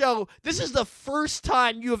record show this is the first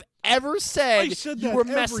time you have ever said you were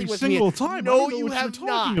messing with me. Time. No, you have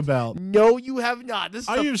not. About. No, you have not. This is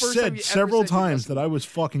I the have first said time you several ever said times that I was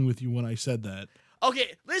fucking with you when I said that.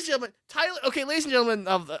 Okay, ladies and gentlemen, Tyler. Okay, ladies and gentlemen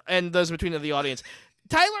and those between the audience,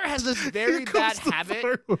 Tyler has this very bad habit.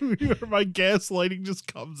 My gaslighting just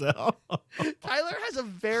comes out. Tyler has a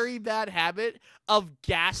very bad habit of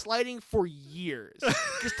gaslighting for years.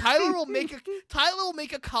 Because Tyler will make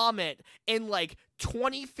a comment in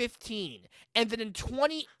 2015, and then in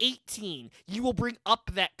 2018 you will bring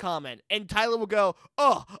up that comment, and Tyler will go,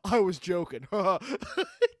 "Oh, I was joking." What?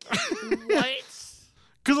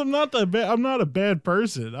 Because I'm not that bad. I'm not a bad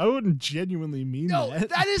person. I wouldn't genuinely mean No, that.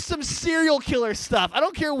 that is some serial killer stuff. I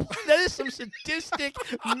don't care what. That is some sadistic,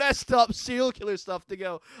 messed up serial killer stuff to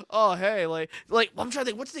go, oh, hey, like I'm trying to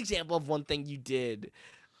think, what's the example of one thing you did?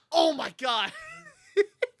 Oh, my God.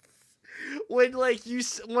 When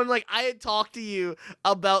I had talked to you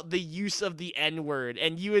about the use of the N-word,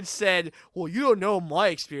 and you had said, well, you don't know my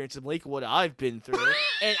experience in Lakewood, I've been through.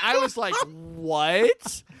 And I was like,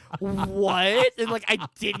 what? What? And like, I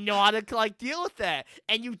didn't know how to like deal with that.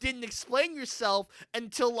 And you didn't explain yourself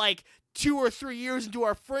until like 2 or 3 years into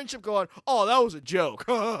our friendship going, oh, that was a joke.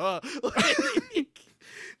 Like,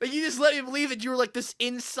 you just let me believe that you were like this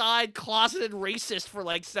inside closeted racist for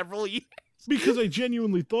like several years. Because I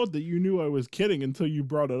genuinely thought that you knew I was kidding until you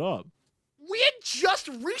brought it up. We had just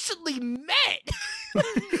recently met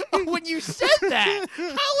when you said that.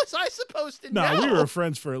 How was I supposed to know? No, we were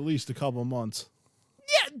friends for at least a couple months.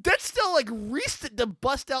 Yeah, that's still like recent to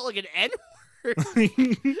bust out like an N-word.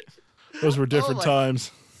 Those were different times.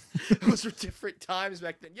 Those were different times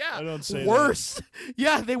back then. Yeah, I don't say worse. That.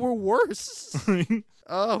 Yeah, they were worse.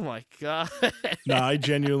 Oh my God. Nah, I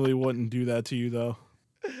genuinely wouldn't do that to you though.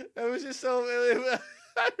 It was just so.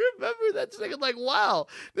 I remember that thinking, like, wow,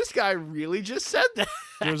 this guy really just said that.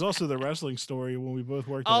 There was also the wrestling story when we both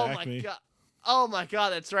worked at Acme. My God. Oh my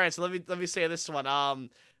God, that's right. So let me say this one.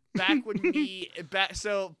 Back when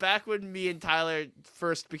me and Tyler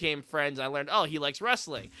first became friends, I learned, oh, he likes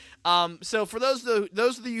wrestling. So for those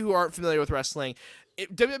of you who aren't familiar with wrestling,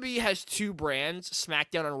 WWE has 2 brands,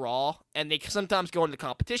 SmackDown and Raw, and they sometimes go into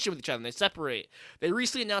competition with each other and they separate. They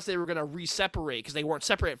recently announced they were going to re-separate because they weren't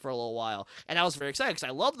separated for a little while, and I was very excited because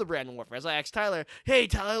I love the Brand Warfare. As I asked Tyler, hey,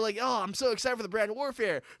 Tyler, like, oh, I'm so excited for the Brand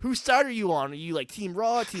Warfare. Whose side are you on? Are you like Team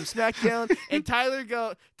Raw, Team SmackDown? And Tyler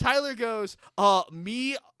goes,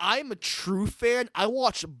 me, I'm a true fan. I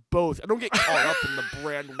watch both. I don't get caught up in the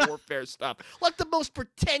Brand Warfare stuff. Like the most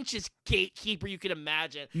pretentious gatekeeper you can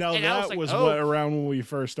imagine. No, and that was what around when we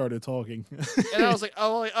first started talking. And I was like,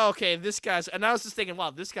 oh, okay, this guy's... And I was just thinking, wow,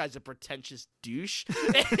 this guy's a pretentious douche.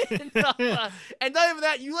 And not even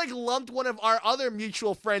that, you, like, lumped one of our other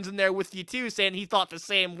mutual friends in there with you, too, saying he thought the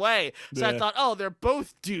same way. So I thought, oh, they're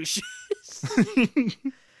both douches.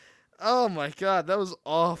 Oh, my God, that was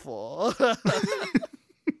awful.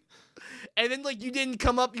 And then, like, and then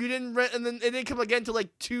it didn't come again until,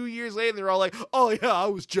 like, 2 years later. They're all like, oh, yeah, I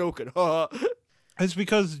was joking. It's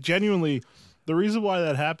because, genuinely, the reason why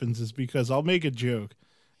that happens is because I'll make a joke,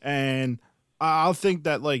 and I'll think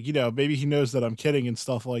that, like, you know, maybe he knows that I'm kidding and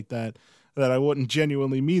stuff like that, that I wouldn't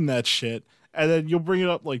genuinely mean that shit. And then you'll bring it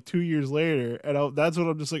up, like, 2 years later, and that's when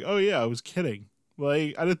I'm just like, oh, yeah, I was kidding.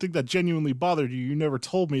 Like, I didn't think that genuinely bothered you. You never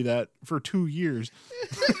told me that for 2 years.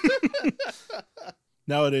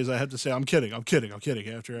 Nowadays, I have to say, I'm kidding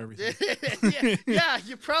after everything. Yeah,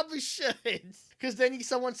 you probably should. Because then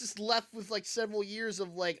someone's just left with, like, several years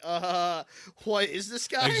of, like, what is this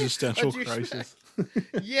guy? Existential crisis.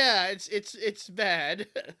 Yeah, it's bad.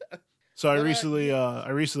 So I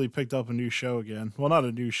recently picked up a new show again. Well, not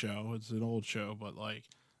a new show. It's an old show, but, like,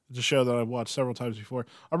 it's a show that I've watched several times before.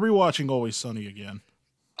 I'm rewatching Always Sunny again.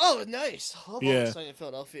 Oh, nice. Always Sunny in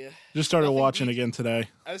Philadelphia. Just started watching again today.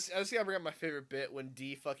 I was gonna bring up my favorite bit when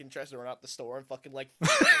D fucking tries to run out the store and fucking, like...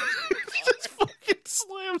 just fucking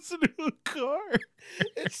slams into a car.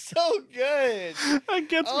 It's so good. That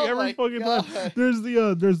gets me every fucking time. There's the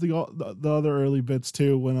other early bits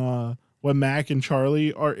too when Mac and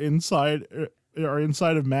Charlie are inside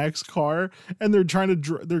of Mac's car, and they're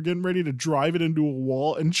getting ready to drive it into a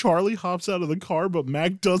wall, and Charlie hops out of the car, but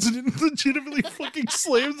Mac doesn't, and legitimately fucking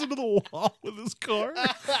slams into the wall with his car.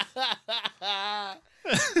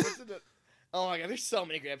 Oh my God, there's so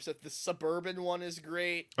many great episodes. The Suburban one is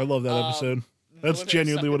great. I love that episode. That's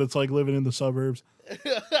genuinely what it's like living in the suburbs.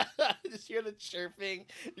 Just hear the chirping.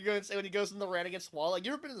 You're going to say when he goes in the rant against Wally, like,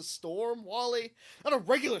 you ever been in a storm, Wally? Not a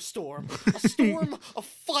regular storm. A storm of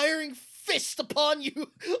firing fist upon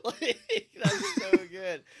you. Like, that's so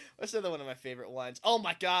good. That's another one of my favorite lines. Oh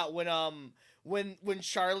my God, when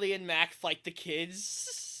Charlie and Mac fight the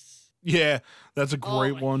kids. Yeah, that's a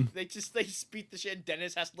great one. They just beat the shit. And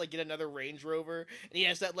Dennis has to, like, get another Range Rover, and he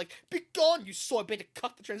has that, like, be gone, you soy beta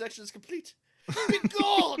cuck, the transaction is complete. Be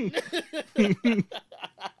gone.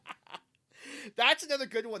 That's another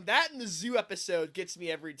good one. That and the zoo episode gets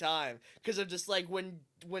me every time, because I'm just like when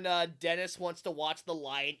Dennis wants to watch the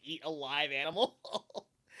lion eat a live animal.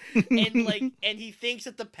 and he thinks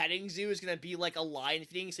that the petting zoo is gonna be like a lion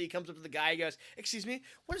feeding, so he comes up to the guy and goes, "Excuse me,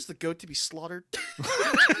 when is the goat to be slaughtered?"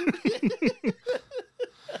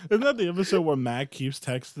 Isn't that the episode where Mac keeps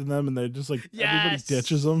texting them and they just like everybody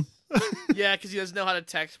ditches them? Yeah, because he doesn't know how to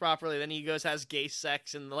text properly. Then he goes has gay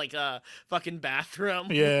sex in like a fucking bathroom.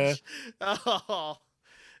 Yeah. Oh.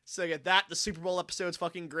 So yeah, the Super Bowl episode's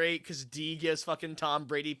fucking great because D gives fucking Tom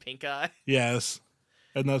Brady pink eye. Yes.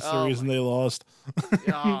 And that's the Oh reason they lost. Oh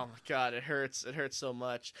my god, it hurts. It hurts so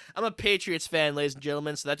much. I'm a Patriots fan, ladies and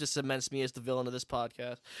gentlemen, so that just cements me as the villain of this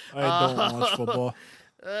podcast. I don't watch football.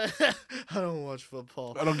 I don't watch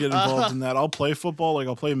football. I don't get involved in that. I'll play football, like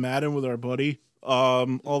I'll play Madden with our buddy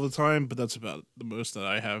all the time, but that's about the most that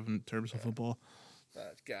I have in terms of football.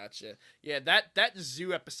 Gotcha. Yeah, that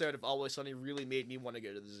zoo episode of Always Sunny really made me want to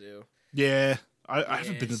go to the zoo. Yeah. I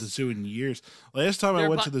haven't been to the zoo in years. Last time I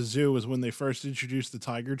went to the zoo was when they first introduced the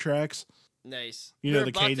tiger tracks. Nice. You know,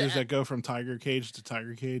 the cages that go from tiger cage to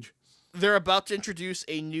tiger cage? They're about to introduce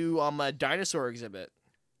a new dinosaur exhibit.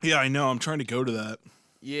 Yeah, I know. I'm trying to go to that.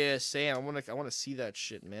 Yeah, Sam, I want to see that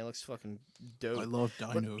shit, man. It looks fucking dope. I love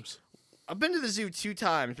dinos. I've been to the zoo 2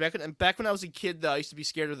 times. Back when I was a kid, though, I used to be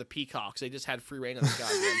scared of the peacocks. They just had free reign of the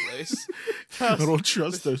goddamn place. I don't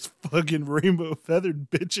trust those fucking rainbow feathered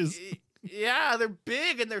bitches. Yeah, they're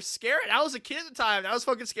big and they're scary. I was a kid at the time, and I was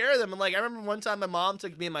fucking scared of them. And like, I remember one time my mom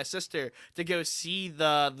took me and my sister to go see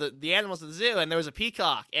the animals at the zoo, and there was a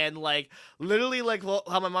peacock, and like literally like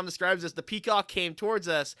how my mom describes this, the peacock came towards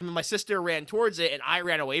us, and my sister ran towards it, and I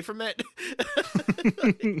ran away from it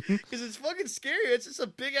because it's fucking scary. It's just a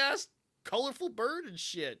big ass colorful bird and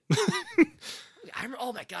shit.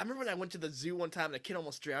 Oh my god! I remember when I went to the zoo one time, and a kid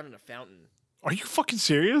almost drowned in a fountain. Are you fucking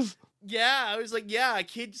serious? Yeah, I was like, yeah, a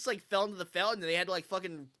kid just like fell into the fountain and they had to like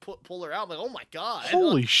fucking pull her out. I'm like, oh my god.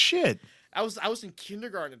 Holy shit. I was in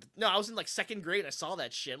kindergarten. No, I was in like 2nd grade and I saw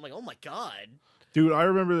that shit. I'm like, oh my god. Dude, I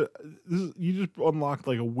remember you just unlocked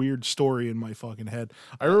like a weird story in my fucking head.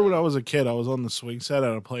 I remember when I was a kid, I was on the swing set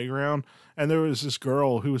at a playground, and there was this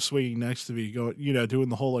girl who was swinging next to me, going, you know, doing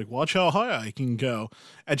the whole like, watch how high I can go.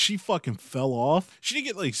 And she fucking fell off. She didn't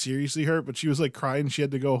get like seriously hurt, but she was like crying. She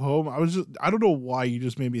had to go home. I don't know why you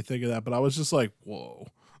just made me think of that, but I was just like, whoa.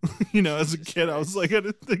 You know, as a kid, I was like, I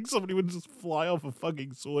didn't think somebody would just fly off a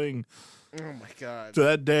fucking swing. Oh my god. So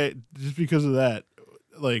that day, just because of that,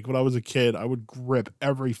 like when I was a kid, I would grip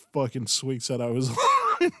every fucking swing set I was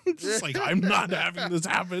on. Just like, I'm not having this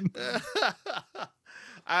happen.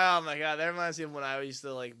 Oh my god, that reminds me of when I used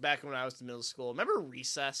to like back when I was in middle school. Remember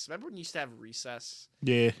recess? Remember when you used to have recess?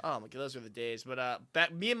 Yeah. Oh my god, those were the days.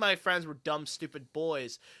 But me and my friends were dumb, stupid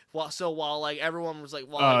boys. While like everyone was like,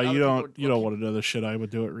 you don't want to know the shit I would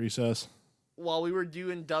do at recess. While we were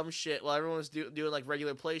doing dumb shit, while everyone was doing like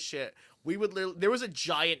regular play shit, we would there was a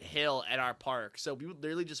giant hill at our park, so we would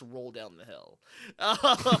literally just roll down the hill,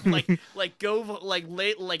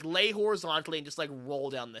 lay horizontally and just like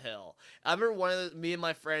roll down the hill. I remember me and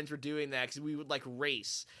my friends were doing that because we would like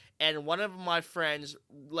race, and one of my friends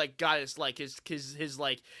like got his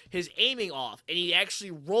aiming off, and he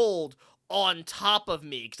actually rolled on top of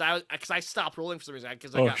me because I stopped rolling for some reason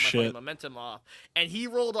because I got my fucking momentum off, and he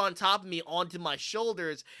rolled on top of me onto my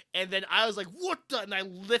shoulders, and then I was like, what the, and I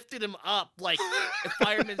lifted him up like a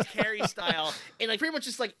fireman's carry style, and like pretty much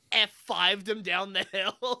just like F5'd him down the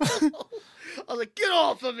hill. I was like, get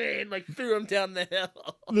off of me, and like threw him down the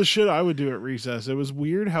hill. The shit I would do at recess, it was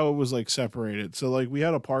weird how it was like separated. So like we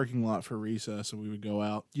had a parking lot for recess and we would go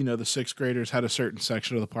out. You know, the 6th graders had a certain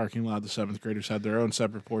section of the parking lot, the 7th graders had their own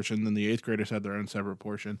separate portion, then the 8th graders had their own separate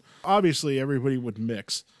portion. Obviously everybody would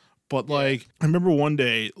mix. But like I remember one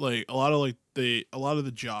day, like a lot of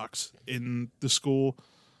the jocks in the school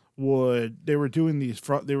they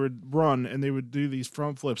would run and they would do these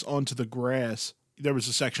front flips onto the grass. There was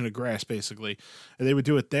a section of grass basically, and they would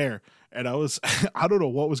do it there. And I don't know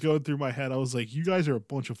what was going through my head. I was like, you guys are a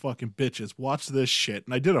bunch of fucking bitches. Watch this shit.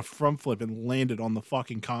 And I did a front flip and landed on the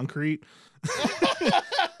fucking concrete.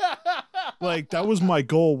 Like that was my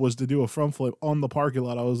goal, was to do a front flip on the parking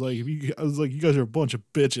lot. I was like, you guys are a bunch of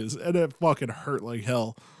bitches, and it fucking hurt like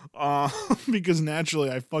hell. Because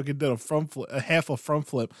naturally I fucking did a half a front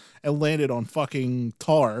flip and landed on fucking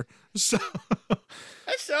tar. So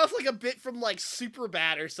that sounds like a bit from like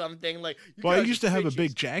Superbad or something. Like, I used to have a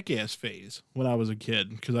big Jackass phase when I was a kid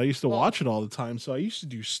because I used to watch it all the time. So I used to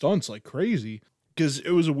do stunts like crazy because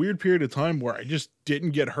it was a weird period of time where I just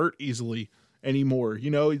didn't get hurt easily anymore.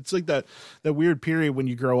 You know, it's like that weird period when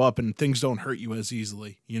you grow up and things don't hurt you as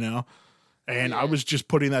easily, you know? And I was just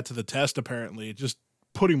putting that to the test, apparently. Just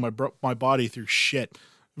putting my body through shit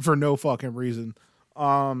for no fucking reason.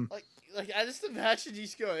 Like I just imagine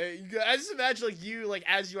I just imagine like you, like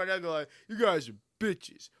as you are now going, you guys are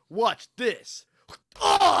bitches. Watch this.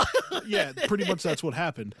 Oh! Yeah, pretty much that's what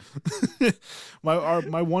happened.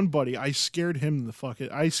 My one buddy, I scared him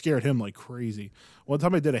like crazy. One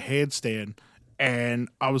time I did a handstand and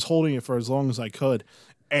I was holding it for as long as I could.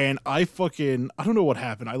 And I don't know what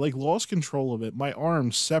happened. I like lost control of it. My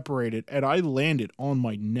arms separated and I landed on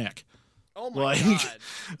my neck. Oh my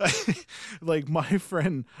God. Like my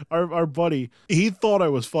friend, our buddy, he thought I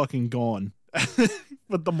was fucking gone.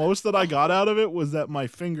 But the most that I got out of it was that my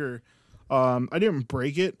finger, I didn't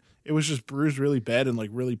break it. It was just bruised really bad and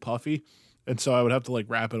like really puffy. And so I would have to like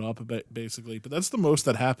wrap it up a bit basically. But that's the most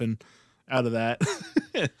that happened out of that.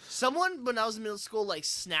 Someone, when I was in middle school, like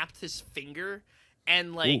snapped his finger.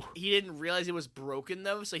 And, like, Ooh. he didn't realize it was broken,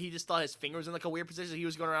 though, so he just thought his finger was in, like, a weird position. So he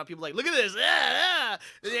was going around, people like, look at this, ah!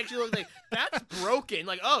 And he actually looked like, that's broken.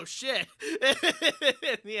 Like, oh, shit.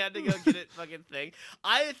 And he had to go get it fucking thing.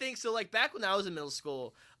 I think, so, like, back when I was in middle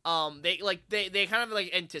school, they kind of,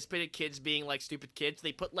 like, anticipated kids being, like, stupid kids.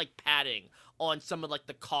 They put, like, padding on some of, like,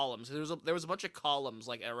 the columns. There was a bunch of columns,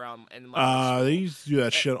 like, around in my They used to do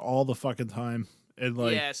that shit all the fucking time in,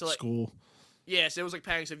 like, Yeah, so, like, school. Yes, it was like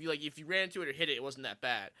padding. So if you ran into it or hit it, it wasn't that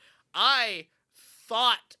bad. I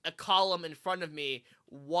thought a column in front of me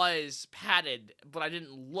was padded, but I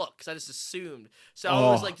didn't look because I just assumed. So I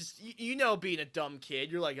was like, just being a dumb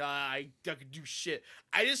kid, you're like, I could do shit.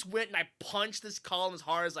 I just went and I punched this column as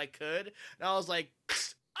hard as I could, and I was like,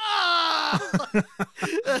 ah!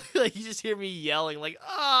 Like you just hear me yelling, like,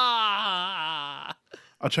 ah!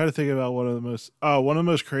 I'll try to think about one of the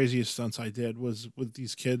most craziest stunts I did was with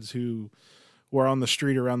these kids who were on the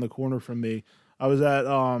street around the corner from me. I was at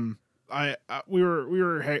we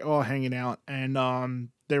were all hanging out, and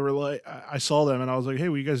they were like, I saw them and I was like, hey,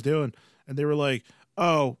 what are you guys doing? And they were like,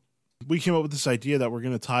 oh, we came up with this idea that we're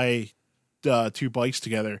gonna tie two bikes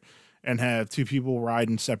together and have two people ride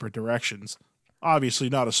in separate directions. Obviously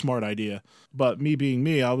not a smart idea, but me being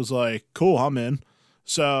me, I was like, cool, I'm in.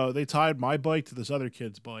 So they tied my bike to this other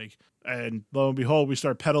kid's bike, and lo and behold, we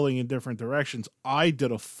start pedaling in different directions. I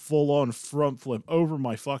did a full-on front flip over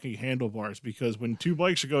my fucking handlebars because when two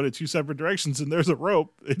bikes are going in two separate directions and there's a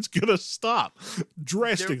rope, it's gonna stop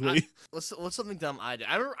drastically. What's something dumb I did?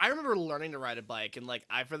 I remember learning to ride a bike, and like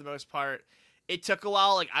for the most part, it took a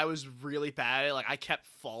while. Like I was really bad at it. Like I kept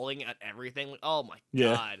falling at everything. Like, oh my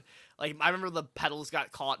God. Like, I remember the pedals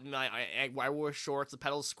got caught in I wore shorts. The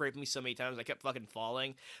pedals scraped me so many times. I kept fucking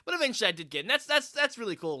falling. But eventually I did get it. And that's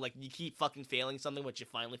really cool. Like, you keep fucking failing something, but you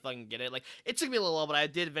finally fucking get it. Like, it took me a little while, but I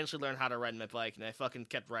did eventually learn how to ride my bike. And I fucking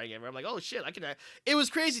kept riding it. I'm like, oh, shit, I can. It was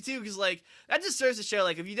crazy, too, because, like, that just serves to show,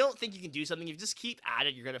 like, if you don't think you can do something, if you just keep at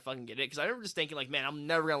it, you're going to fucking get it. Because I remember just thinking, like, man, I'm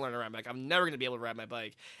never going to learn to ride my bike. I'm never going to be able to ride my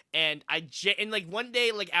bike. And like, one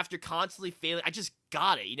day, like, after constantly failing, I just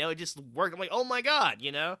got it, it just worked. I'm like, oh, my God,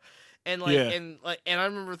 And like, and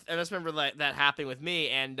I just remember that happening with me,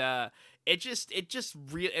 and it just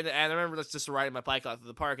really, and I remember just riding my bike out to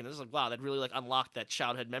the park, and it was like, wow, that really like unlocked that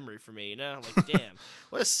childhood memory for me, I'm like, damn,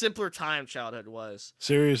 what a simpler time childhood was.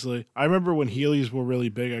 Seriously, I remember when Heelys were really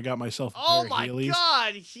big. I got myself a pair of Heelys. Oh my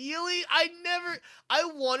God, Heely! I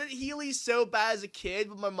wanted Heelys so bad as a kid,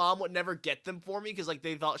 but my mom would never get them for me because like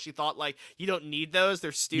she thought like you don't need those,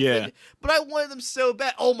 they're stupid. Yeah. But I wanted them so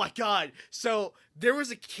bad. Oh my God! So there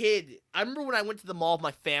was a kid. I remember when I went to the mall with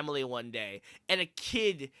my family one day, and a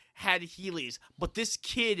kid had Heelys, but this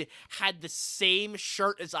kid had the same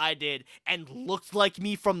shirt as I did and looked like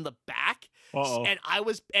me from the back. Uh-oh.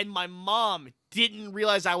 And my mom didn't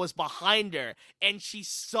realize I was behind her, and she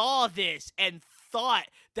saw this and thought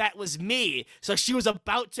that was me. So she was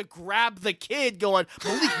about to grab the kid, going,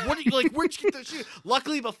 Malik, what are you like? Where'd you get those shoes?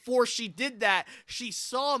 Luckily, before she did that, she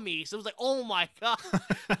saw me. So it was like, oh my God,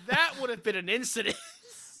 that would have been an incident.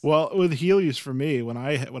 Well, with Heelys for me, when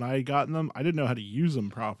I gotten them, I didn't know how to use them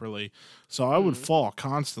properly, so I would fall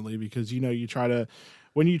constantly because you try to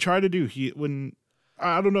do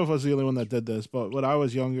I don't know if I was the only one that did this, but when I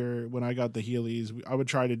was younger, when I got the Heelys, I would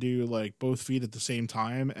try to do like both feet at the same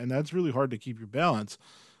time, and that's really hard to keep your balance.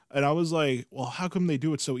 And I was like, well, how come they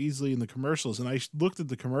do it so easily in the commercials? And I looked at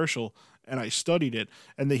the commercial and I studied it,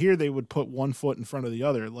 and here they would put one foot in front of the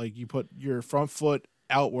other, like you put your front foot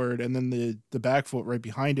outward and then the back foot right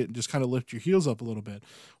behind it and just kind of lift your heels up a little bit.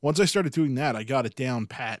 Once I started doing that, I got it down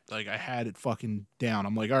pat. Like I had it fucking down.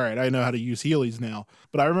 I'm like, all right, I know how to use Heelys now.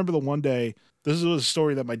 But I remember the one day, this was a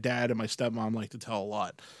story that my dad and my stepmom like to tell a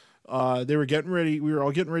lot. They were getting ready. We were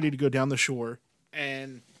all getting ready to go down the shore,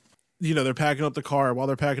 and they're packing up the car. While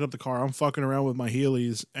they're packing up the car, I'm fucking around with my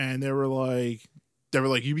Heelys, and they were like,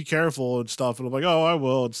 you be careful and stuff. And I'm like, oh, I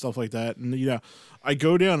will, and stuff like that. And I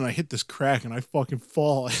go down and I hit this crack and I fucking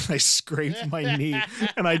fall and I scraped my knee,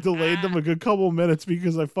 and I delayed them a good couple of minutes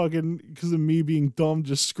because of me being dumb,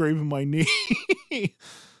 just scraping my knee.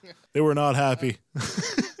 They were not happy.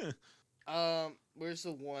 Where's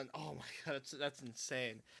the one? Oh my God, that's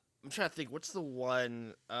insane. I'm trying to think. What's the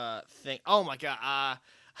one thing? Oh my god.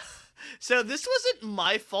 So this wasn't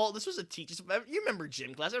my fault. This was a teacher's. You remember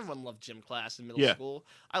gym class? Everyone loved gym class in middle school.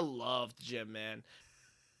 I loved gym, man.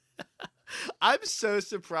 I'm so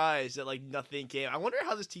surprised that like nothing came. I wonder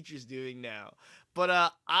how this teacher's doing now.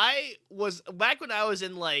 But I was back when I was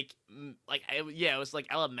in it was like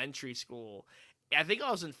elementary school. I think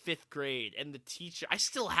I was in 5th grade, and the teacher. I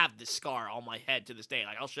still have this scar on my head to this day.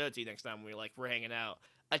 Like I'll show it to you next time we're hanging out.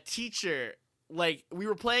 A teacher, like we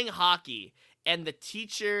were playing hockey, and the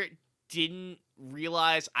teacher didn't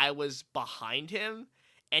realize I was behind him,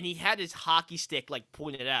 and he had his hockey stick like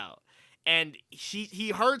pointed out, and he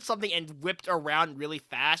heard something and whipped around really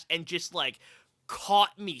fast and just like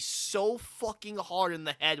caught me so fucking hard in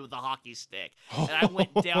the head with a hockey stick, and I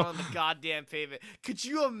went down on the goddamn pavement. Could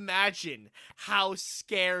you imagine how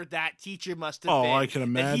scared that teacher must have been? Oh, I can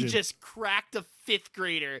imagine. That he just cracked a 5th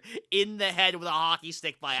grader in the head with a hockey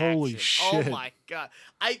stick by Holy accident. shit. Oh my god.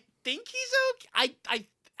 I think he's okay.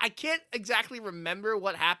 I can't exactly remember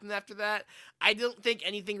what happened after that. I don't think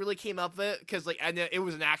anything really came up of it because like I know it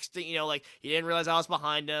was an accident. You know, like he didn't realize I was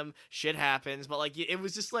behind him. Shit happens, but like it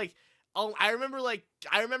was just like. Oh, I remember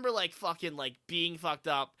fucking like being fucked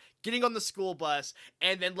up, getting on the school bus,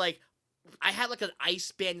 and then like I had like an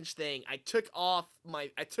ice bandage thing. I took off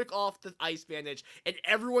the ice bandage, and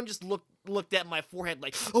everyone just looked at my forehead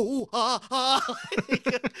like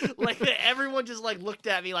like everyone just like looked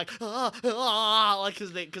at me like like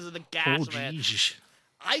because of the gas. Oh, Man. Jesus.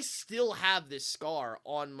 I still have this scar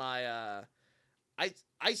on my I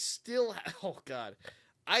still oh god.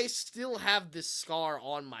 I still have this scar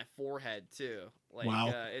on my forehead too. Like,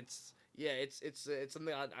 wow. It's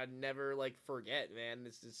something I'd never like forget, man.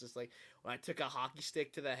 It's just like when I took a hockey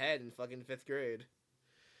stick to the head in fucking 5th grade.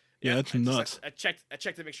 Yeah, that's nuts. I checked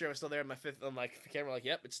to make sure I was still there on my camera. Like,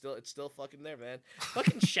 yep, it's still fucking there, man.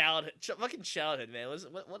 Fucking childhood, man.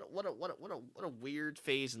 What a weird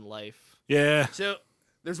phase in life. Yeah. So.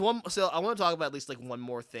 There's one. So I want to talk about at least like one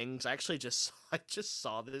more thing. I just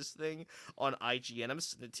saw this thing on IGN. I'm gonna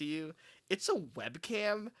send it to you. It's a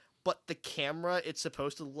webcam, but the camera it's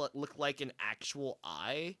supposed to look like an actual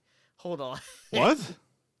eye. Hold on. What?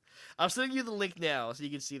 I'm sending you the link now so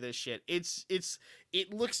you can see this shit.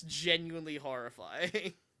 It looks genuinely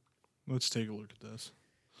horrifying. Let's take a look at this.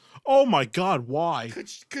 Oh my god, why?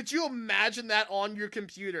 Could you imagine that on your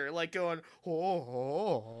computer, like going,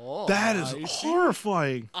 oh, that is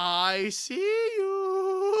horrifying. I see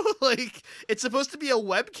you. Like it's supposed to be a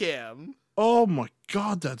webcam. Oh my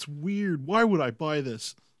god, that's weird. Why would I buy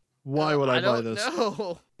this? Why would I buy this?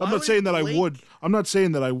 No. I'm not saying that I would. I'm not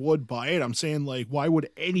saying that I would buy it. I'm saying like, why would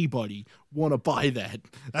anybody want to buy that?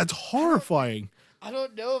 That's horrifying. I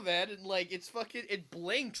don't know, man. And like, it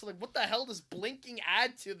blinks. Like, what the hell does blinking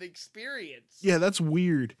add to the experience? Yeah, that's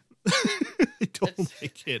weird. I don't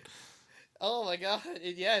like it. Oh my god.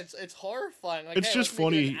 It's horrifying. Like, it's hey, just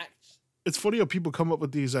funny. It's funny how people come up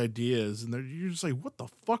with these ideas and you're just like, what the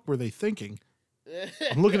fuck were they thinking?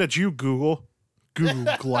 I'm looking at you, Google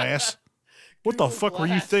Glass. What Google the fuck were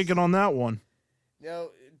you Glass. thinking on that one?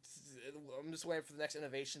 No, I'm just waiting for the next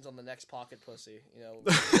innovations on the next pocket pussy. You know,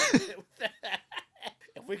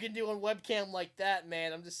 if we can do a webcam like that,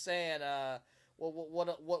 man, I'm just saying.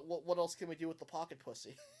 What else can we do with the pocket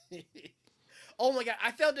pussy? Oh my god,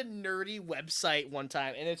 I found a nerdy website one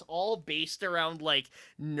time, and it's all based around like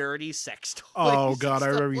nerdy sex toys. Oh god, I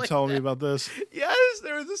remember you like telling me that. about this. Yes,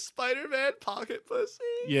 there was a Spider-Man pocket pussy.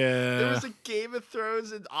 Yeah. There was a Game of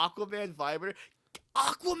Thrones and Aquaman vibrator.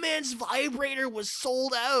 Aquaman's vibrator was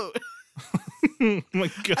sold out. Oh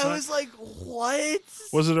my god. I was like, what?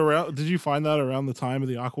 Was it around? Did you find that around the time of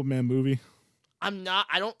the Aquaman movie? I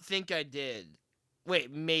don't think I did.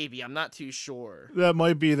 Wait, maybe. I'm not too sure. That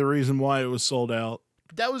might be the reason why it was sold out.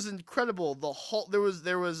 That was incredible. The whole I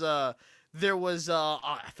found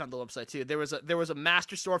the website too. There was a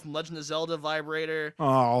Master Sword from Legend of Zelda vibrator.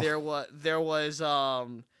 Oh. There was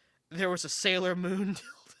a Sailor Moon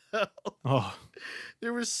dildo. Oh.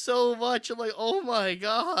 There was so much. I'm like, oh my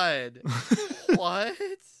god. What?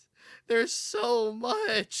 There's so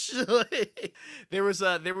much. there was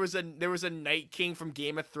a Night King from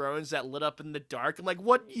Game of Thrones that lit up in the dark. I'm like,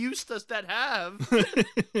 what use does that have?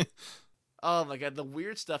 Oh my god, the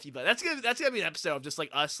weird stuff you buy. That's gonna be an episode of just like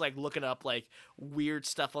us like looking up like weird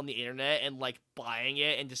stuff on the internet and like buying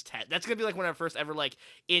it and just that's gonna be like one of our first ever like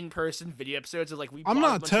in person video episodes of like we. I'm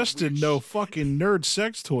not testing no fucking nerd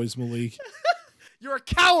sex toys, Malik. You're a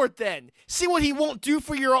coward then. See what he won't do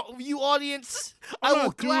for you audience? I'm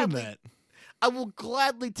not doing that. I will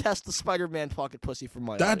gladly test the Spider-Man pocket pussy for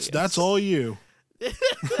my audience. That's all you.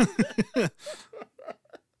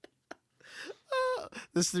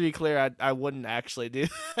 Just to be clear, I wouldn't actually do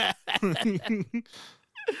that.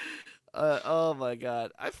 Oh my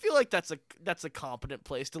god, I feel like that's a competent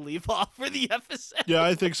place to leave off for the episode. Yeah,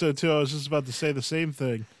 I think so too. I was just about to say the same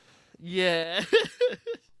thing. Yeah.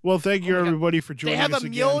 Well, thank you everybody for joining us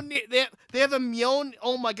again. They have a Mjolnir.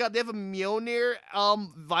 Oh my god, they have a Mjolnir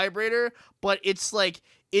vibrator, but it's like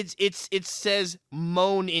it says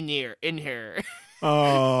moan in here.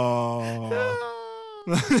 Oh.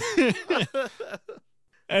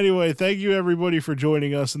 Anyway, thank you everybody for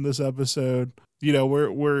joining us in this episode. You know,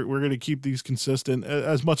 we're going to keep these consistent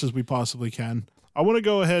as much as we possibly can. I want to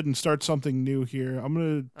go ahead and start something new here. I'm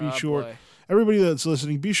going to be sure boy. Everybody that's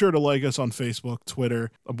listening, be sure to like us on Facebook,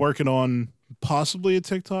 Twitter. I'm working on possibly a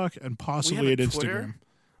TikTok and possibly an Instagram.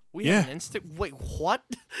 We have an Instagram. Wait, what?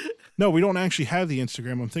 No, we don't actually have the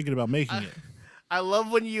Instagram. I'm thinking about making it. I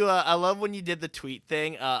love when you did the tweet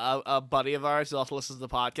thing. A buddy of ours who also listens to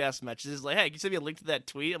the podcast messages like, "Hey, can you send me a link to that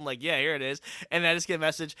tweet?" I'm like, "Yeah, here it is." And I just get a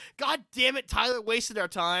message, "God damn it, Tyler wasted our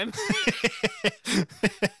time."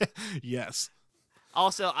 Yes.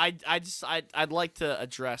 Also, I'd like to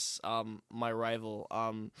address my rival.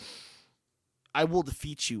 I will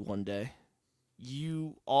defeat you one day.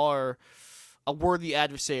 You are a worthy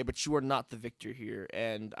adversary, but you are not the victor here.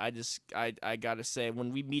 And I gotta say,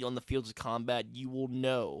 when we meet on the fields of combat, you will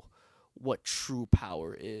know what true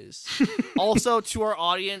power is. Also, to our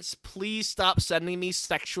audience, please stop sending me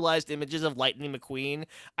sexualized images of Lightning McQueen.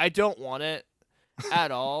 I don't want it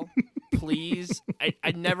at all. Please.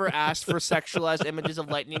 I never asked for sexualized images of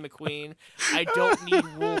Lightning McQueen. I don't need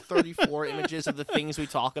Rule 34 images of the things we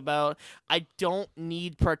talk about. I don't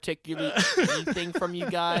need particularly anything from you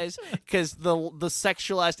guys, because the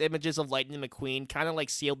sexualized images of Lightning McQueen kind of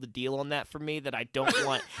like sealed the deal on that for me, that I don't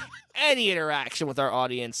want any interaction with our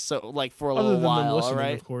audience. So like for a little while, all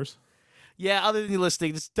right? Of course. Yeah, other than you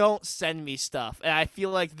listening, just don't send me stuff. And I feel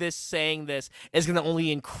like saying this is going to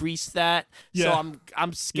only increase that. Yeah. So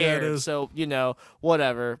I'm scared. Yeah, so,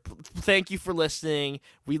 whatever. Thank you for listening.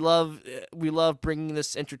 We love bringing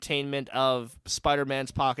this entertainment of Spider-Man's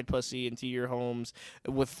pocket pussy into your homes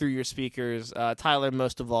through your speakers. Tyler,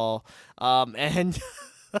 most of all. And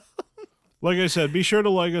like I said, be sure to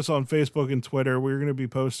like us on Facebook and Twitter. We're going to be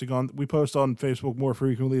we post on Facebook more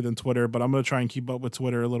frequently than Twitter, but I'm going to try and keep up with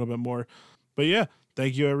Twitter a little bit more. But yeah,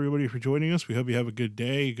 thank you everybody for joining us. We hope you have a good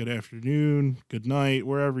day, good afternoon, good night,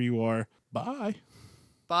 wherever you are. Bye.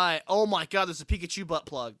 Bye. Oh my God, there's a Pikachu butt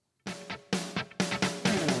plug.